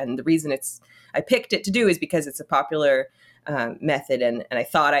also, and the reason I picked it to do is because it's a popular method, and I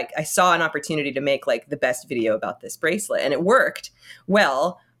thought I saw an opportunity to make like the best video about this bracelet, and it worked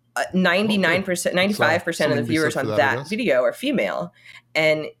well. 99%, 95% of the viewers on that video are female,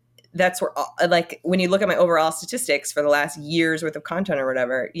 and that's where like when you look at my overall statistics for the last year's worth of content or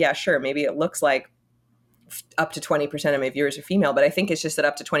whatever, yeah, sure, maybe it looks like up to 20% of my viewers are female, but I think it's just that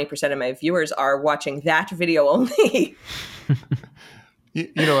up to 20% of my viewers are watching that video only.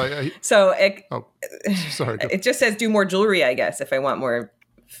 Sorry. It just says do more jewelry, I guess, if I want more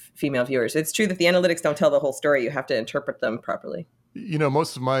female viewers. It's true that the analytics don't tell the whole story. You have to interpret them properly.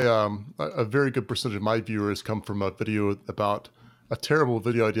 Most of my, a very good percentage of my viewers come from a video about a terrible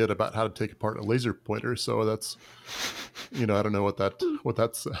video I did about how to take apart a laser pointer. So that's, I don't know what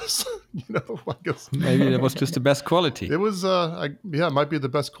that says. I guess maybe it was just the best quality. It was, it might be the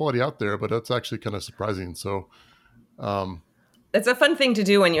best quality out there, but that's actually kind of surprising. So, that's a fun thing to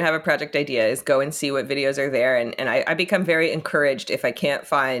do when you have a project idea, is go and see what videos are there. And I become very encouraged if I can't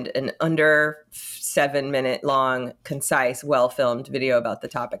find an under 7-minute long, concise, well-filmed video about the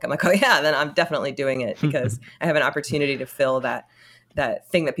topic. I'm like, oh yeah, then I'm definitely doing it because I have an opportunity to fill that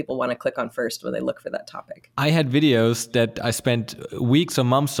thing that people want to click on first when they look for that topic. I had videos that I spent weeks or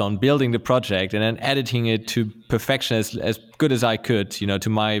months on building the project and then editing it to perfection as good as I could, to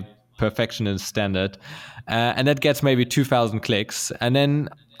my perfectionist standard, and that gets maybe 2,000 clicks, and then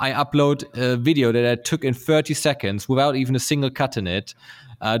I upload a video that I took in 30 seconds without even a single cut in it,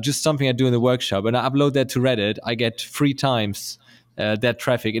 just something I do in the workshop, and I upload that to Reddit. I get 3 times that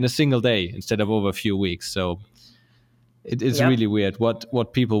traffic in a single day instead of over a few weeks. So it's really weird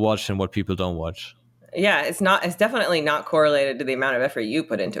what people watch and what people don't watch. Yeah, it's definitely not correlated to the amount of effort you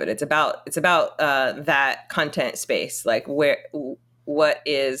put into it. It's about that content space, like in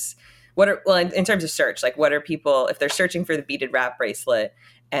terms of search, like what are people, if they're searching for the beaded wrap bracelet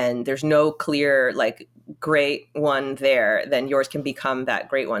and there's no clear like great one there, then yours can become that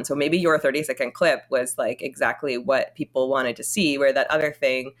great one. So maybe your 30-second clip was like exactly what people wanted to see, where that other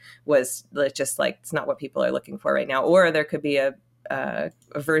thing was just like, it's not what people are looking for right now. Or there could be a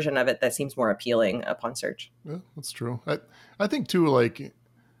version of it that seems more appealing upon search. Yeah, that's true. I think too, like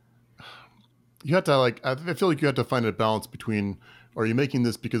you have to I feel like you have to find a balance between, are you making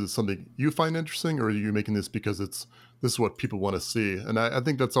this because it's something you find interesting, or are you making this because this is what people want to see? And I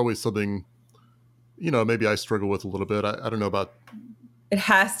think that's always something, maybe I struggle with a little bit. I don't know about. It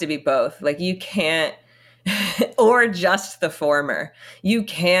has to be both. Like you can't, or just the former. You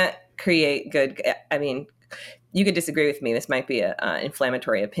can't create good. I mean, you could disagree with me. This might be an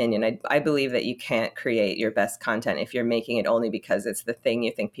inflammatory opinion. I believe that you can't create your best content if you're making it only because it's the thing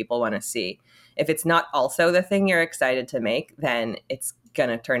you think people want to see. If it's not also the thing you're excited to make, then it's going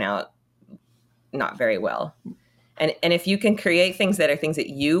to turn out not very well. And if you can create things that are things that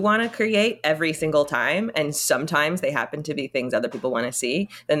you want to create every single time, and sometimes they happen to be things other people want to see,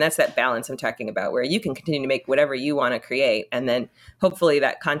 then that's that balance I'm talking about, where you can continue to make whatever you want to create. And then hopefully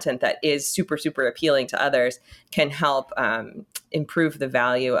that content that is super, super appealing to others can help improve the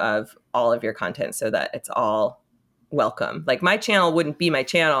value of all of your content so that it's all welcome. Like my channel wouldn't be my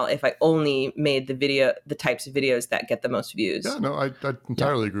channel if I only made the types of videos that get the most views. Yeah, no, I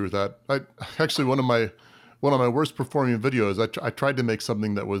entirely agree with that. Actually, one of my worst performing videos, I tried to make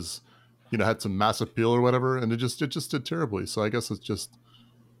something that was, had some mass appeal or whatever, and it just did terribly. So I guess it's just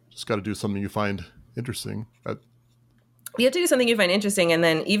got to do something you find interesting. You have to do something you find interesting, and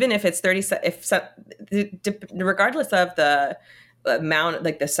then even if it's regardless of the amount,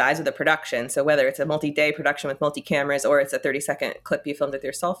 like the size of the production, so whether it's a multi-day production with multi-cameras or it's a 30-second clip you filmed with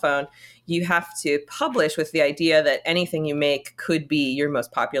your cell phone, you have to publish with the idea that anything you make could be your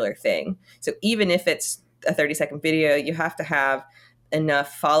most popular thing. So even if it's a 30-second video, you have to have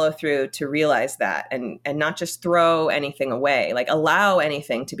enough follow through to realize that, and not just throw anything away, like allow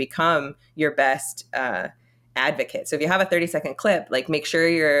anything to become your best advocate. So if you have a 30-second clip, like make sure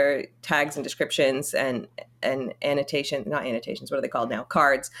your tags and descriptions and not annotations, what are they called now?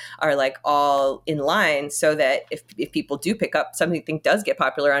 Cards are like all in line, so that if people do pick up something does get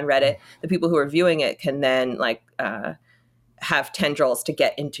popular on Reddit, the people who are viewing it can then like have tendrils to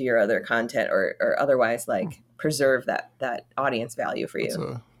get into your other content, or otherwise like preserve that audience value for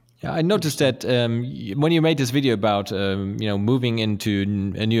you. Yeah, I noticed that when you made this video about moving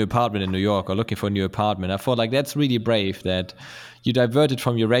into a new apartment in New York, or looking for a new apartment, I thought like that's really brave that you diverted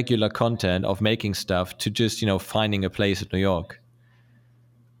from your regular content of making stuff to just finding a place in New York.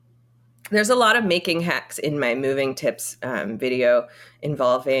 There's a lot of making hacks in my moving tips video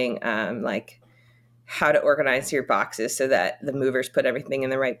involving like how to organize your boxes so that the movers put everything in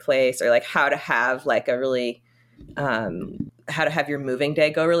the right place, or like how to have like a really how to have your moving day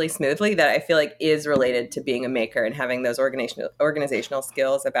go really smoothly, that I feel like is related to being a maker and having those organizational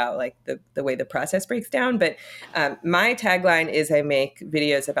skills about like the way the process breaks down. But my tagline is I make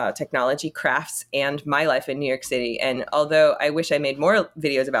videos about technology, crafts, and my life in New York City. And although I wish I made more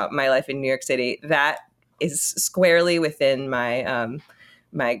videos about my life in New York City, that is squarely within my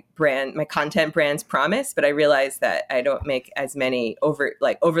my content brand's promise, but I realize that I don't make as many over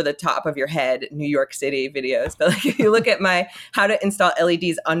the top of your head New York City videos. But like if you look at my how to install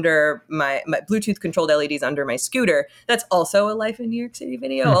LEDs under my Bluetooth controlled LEDs under my scooter, that's also a life in New York City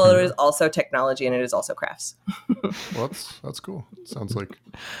video. Although it is also technology and it is also crafts. Well, that's cool. Sounds like.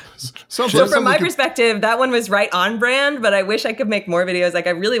 So from my perspective, that one was right on brand, but I wish I could make more videos. Like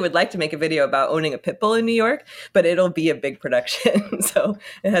I really would like to make a video about owning a pit bull in New York, but it'll be a big production. So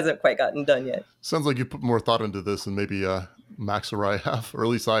it hasn't quite gotten done yet. Sounds like you put more thought into this than maybe Max or I have, or at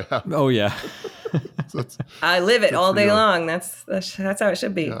least I have. Oh yeah. I live it all day long. That's how it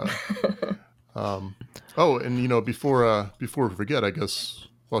should be. Yeah. And before we forget, I guess.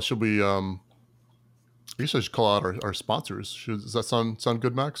 Well, should we? I guess I should call out our sponsors. Does that sound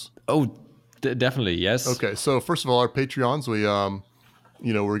good, Max? Oh, definitely, yes. Okay, so first of all, our Patreons.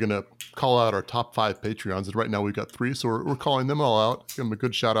 We're gonna call out our top 5 Patreons, and right now we've got 3, so we're calling them all out. Give them a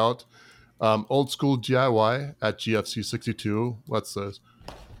good shout out. Old School DIY at GFC62. That's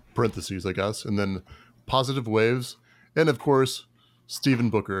parentheses, I guess, and then Positive Waves, and of course, Stephen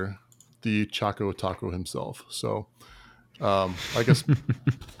Booker, the Choco Taco himself. So I guess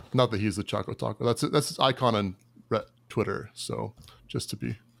not that he's the Choco Taco. That's his icon on Twitter. So just to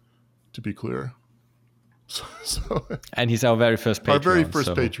be clear. So and he's our very first Patreon. Our very first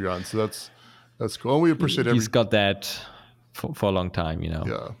Patreon. So that's cool. And we appreciate He's got that for a long time,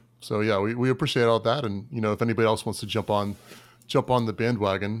 Yeah. So yeah, we appreciate all that. And if anybody else wants to jump on the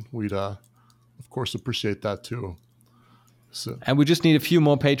bandwagon, we'd of course appreciate that too. So, and we just need a few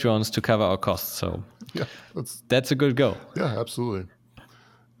more Patreons to cover our costs. So yeah, that's a good goal. Yeah, absolutely.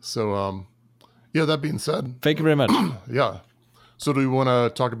 So that being said, thank you very much. Yeah. So do we want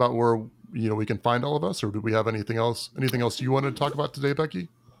to talk about where we can find all of us, or do we have anything else you wanted to talk about today, Becky?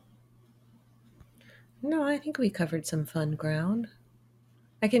 No, I think we covered some fun ground.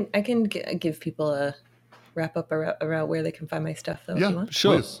 I can give people a wrap up around where they can find my stuff, though. Yeah, if you want.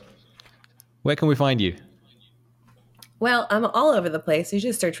 Sure. Please. Where can we find you? Well, I'm all over the place. You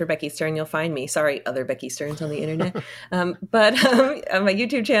just search for Becky Stern, you'll find me. Sorry, other Becky Sterns on the internet. But on my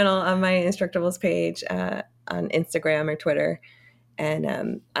YouTube channel, on my Instructables page, on Instagram or Twitter,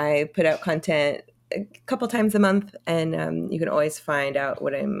 and I put out content a couple times a month, and you can always find out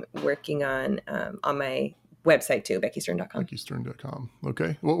what I'm working on my website too, beckystern.com. beckystern.com.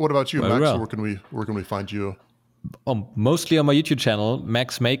 Okay. What about you, Very Max? well. Where can we find you? Mostly on my YouTube channel,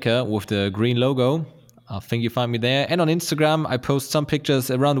 Max Maker, with the green logo. I think you find me there. And on Instagram, I post some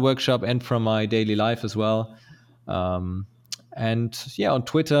pictures around the workshop and from my daily life as well. And yeah, on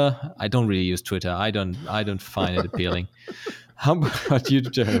Twitter, I don't really use Twitter. I don't find it appealing. How about you,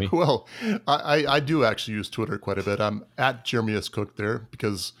 Jeremy? Well, I do actually use Twitter quite a bit. I'm at Jeremy S. Cook there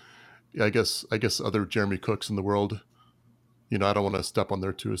because I guess other Jeremy Cooks in the world, I don't want to step on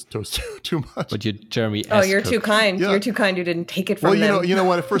their toes too much. But you're Jeremy S. Oh, you're Cook. too kind. Yeah. You're too kind. You didn't take it from them. Well,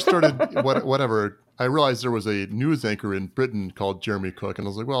 when I first started, whatever, I realized there was a news anchor in Britain called Jeremy Cook, and I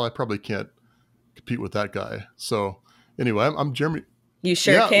was like, well, I probably can't compete with that guy. So anyway, I'm Jeremy. You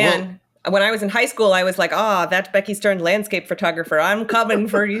sure can. When I was in high school, I was like, that's Becky Stern, landscape photographer. I'm coming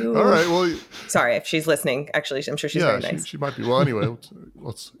for you. All right. Well, sorry if she's listening. Actually, I'm sure she's very nice. She might be. Well, anyway,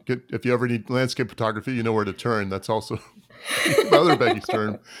 let's get. If you ever need landscape photography, you know where to turn. That's also my other Becky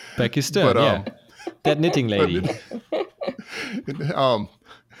Stern. Becky Stern, yeah. That knitting lady.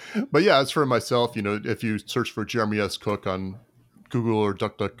 But yeah, as for myself, if you search for Jeremy S. Cook on Google or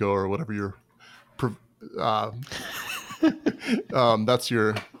DuckDuckGo or whatever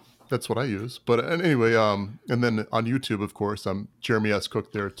that's what I use. But anyway, and then on YouTube, of course, I'm Jeremy S.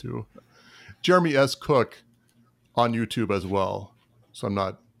 Cook there too. Jeremy S. Cook on YouTube as well. So I'm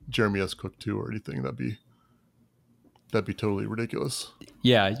not Jeremy S. Cook 2 or anything. That'd be totally ridiculous.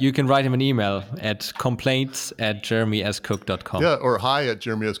 Yeah, you can write him an email at complaints@jeremyscook.com. Yeah, or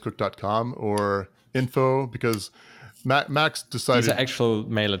hi@jeremyscook.com or info, because Max decided... These are actual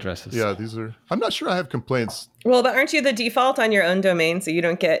mail addresses. Yeah, these are... I'm not sure I have complaints. Well, but aren't you the default on your own domain? So you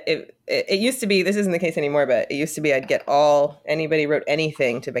don't get... It used to be, this isn't the case anymore, but it used to be I'd get anybody wrote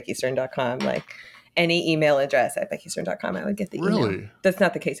anything to beckystern.com, like any email address at beckystern.com, I would get the email. Really? That's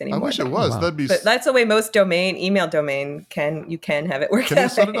not the case anymore. I wish it was. Wow. That'd be... But that's the way most email domain you can have it work Can you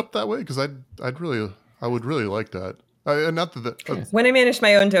that set way. it up that way? Because I would really like that. Not that... When I managed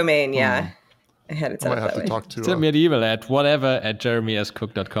my own domain, I had it I set might up have that to way. talk to... Send me an email at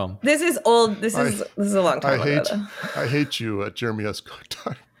whatever@jeremyscook.com. This is old. This is a long time ago. I hate you at Jeremy S.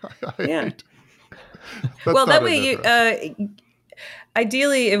 Cook. Yeah. Hate. Well, that not way an you... address.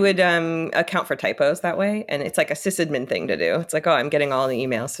 Ideally, it would account for typos that way, and it's like a sysadmin thing to do. It's like, I'm getting all the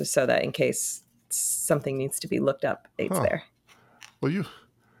emails so that in case something needs to be looked up, it's there. Well, you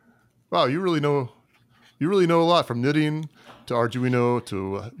really know a lot, from knitting to Arduino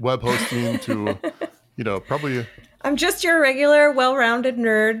to web hosting to, probably. I'm just your regular, well-rounded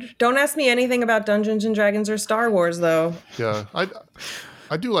nerd. Don't ask me anything about Dungeons and Dragons or Star Wars, though. Yeah, I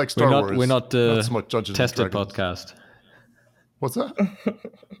do like Star Wars. We're not the so much Dungeons tested and Dragons. podcast. What's that?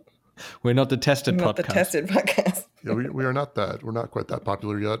 We're not the tested podcast. Not the tested podcast. Yeah, we are not that. We're not quite that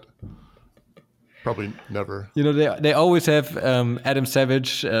popular yet. Probably never. They always have Adam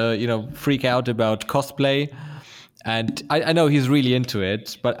Savage, freak out about cosplay. And I know he's really into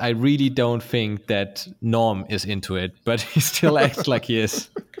it, but I really don't think that Norm is into it. But he still acts like he is.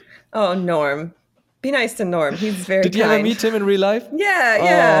 Oh, Norm. Be nice to Norm. He's very Did you ever kind. meet him in real life?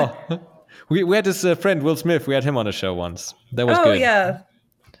 Yeah. Oh. We had his friend, Will Smith. We had him on the show once. That was good. Oh, yeah.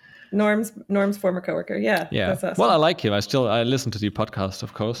 Norm's former coworker. Yeah. Yeah. That's awesome. Well, I like him. I listen to the podcast,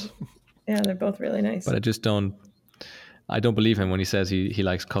 of course. Yeah, they're both really nice. But I don't believe him when he says he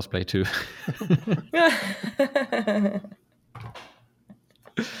likes cosplay too.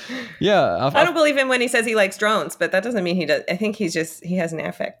 Yeah, I don't believe him when he says he likes drones, but that doesn't mean he does. I think he has an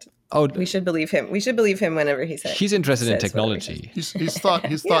affect. Oh, we should believe him. We should believe him whenever he says he's interested in technology. He's thought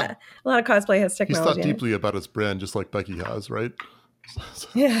yeah, a lot of cosplay has technology. He's thought deeply about his brand, just like Becky has, right?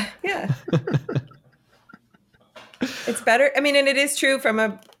 Yeah. It's better. I mean, and it is true from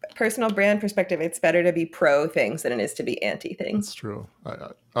a personal brand perspective. It's better to be pro things than it is to be anti things. That's true.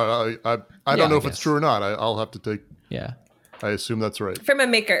 I don't know if it's true or not. I'll have to take. Yeah. I assume that's right. From a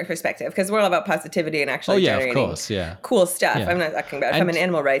maker perspective, because we're all about positivity and actually generating cool stuff. Yeah. I'm not talking about if I'm an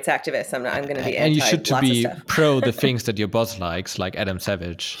animal rights activist. I'm going to be anti. And you should be of stuff. pro the things that your boss likes, like Adam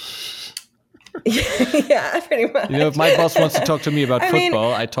Savage. Yeah, pretty much. You know, if my boss wants to talk to me about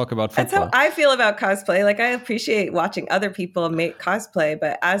football, I talk about football. That's how I feel about cosplay. Like, I appreciate watching other people make cosplay,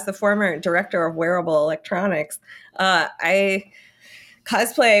 but as the former director of wearable electronics, cosplay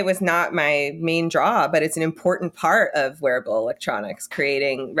was not my main draw, but it's an important part of wearable electronics,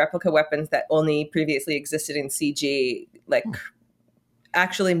 creating replica weapons that only previously existed in CG, like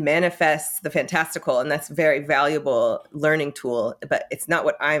actually manifests the fantastical. And that's a very valuable learning tool, but it's not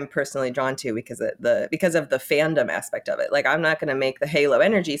what I'm personally drawn to because of the fandom aspect of it. Like, I'm not going to make the Halo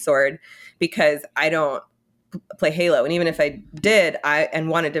energy sword because I don't play Halo. And even if I did, and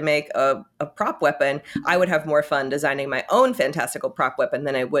wanted to make a prop weapon, I would have more fun designing my own fantastical prop weapon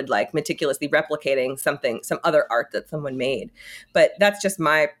than I would like meticulously replicating some other art that someone made. But that's just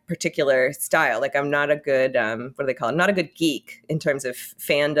my particular style. Like, I'm not a good, what do they call it? I'm not a good geek in terms of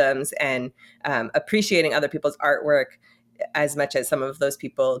fandoms and appreciating other people's artwork as much as some of those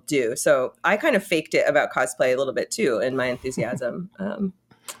people do. So I kind of faked it about cosplay a little bit too in my enthusiasm.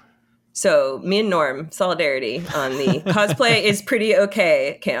 So me and Norm, solidarity on the cosplay is pretty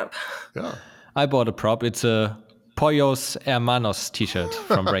okay camp. Yeah. I bought a prop. It's a Pollos Hermanos t-shirt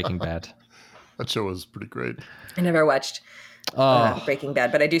from Breaking Bad. That show was pretty great. I never watched Breaking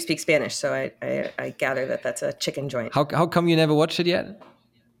Bad, but I do speak Spanish, so I gather that that's a chicken joint. How come you never watched it yet?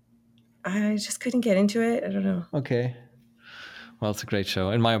 I just couldn't get into it. I don't know. Okay. Well, it's a great show,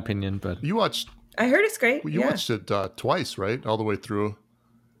 in my opinion. But I heard it's great. You watched it twice, right? All the way through.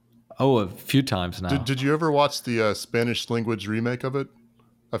 Oh, a few times now. Did you ever watch the Spanish language remake of it?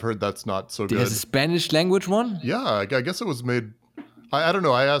 I've heard that's not so good. There's a Spanish language one? Yeah, I guess it was made. I don't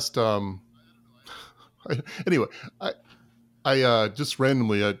know. I asked. Anyway, I just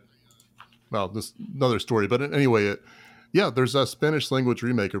randomly. This another story, but anyway, there's a Spanish language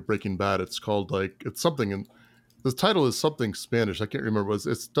remake of Breaking Bad. It's called it's something, and the title is something Spanish. I can't remember.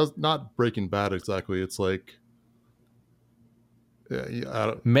 It's not Breaking Bad exactly. It's like.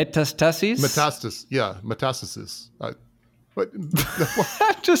 Metastasis? Metastasis.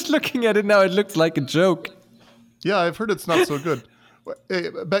 I'm just looking at it now. It looks like a joke. Yeah, I've heard it's not so good. Hey,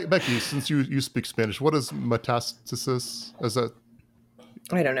 Becky, since you speak Spanish, what is metastasis? Is that?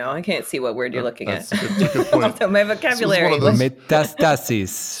 I don't know. I can't see what word you're looking at. That's a good point. Also, my vocabulary. Metastasis.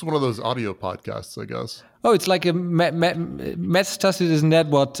 It's one of those audio podcasts, I guess. Oh, it's like a metastasis. Isn't that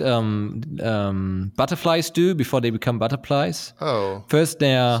what butterflies do before they become butterflies? Oh, first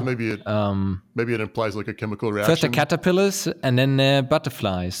they're so maybe it implies like a chemical reaction. First they're caterpillars and then they're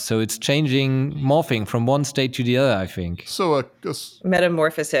butterflies. So it's morphing from one state to the other, I think. So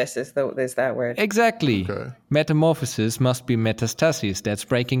metamorphosis is that word? Exactly. Okay. Metamorphosis must be metastasis. That's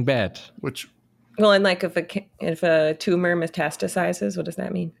Breaking Bad. Well, and like if a tumor metastasizes, what does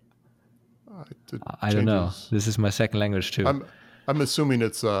that mean? I don't know. This is my second language too. I'm assuming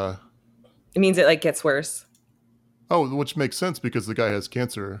it's It means it like gets worse. Oh, which makes sense because the guy has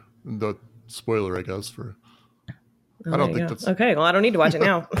cancer. The spoiler, I guess, for. I don't think that's okay. Well, I don't need to watch it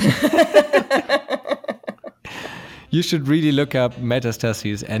now. You should really look up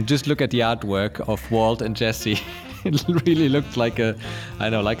metastases and just look at the artwork of Walt and Jesse. It really looked like a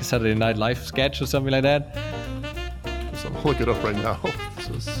Saturday Night Live sketch or something like that. So I'll look it up right now.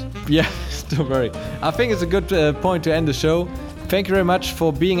 Yeah, don't worry. I think it's a good point to end the show. Thank you very much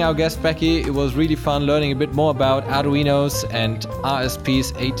for being our guest, Becky. It was really fun learning a bit more about Arduinos and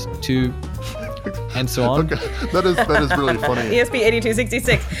RSPs 82 and so on. Okay. That is really funny.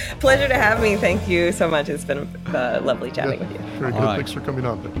 ESP8266. Pleasure to have me. Thank you so much. It's been lovely chatting with you. Very good. Right. Thanks for coming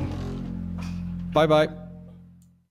on, Becky. Bye-bye.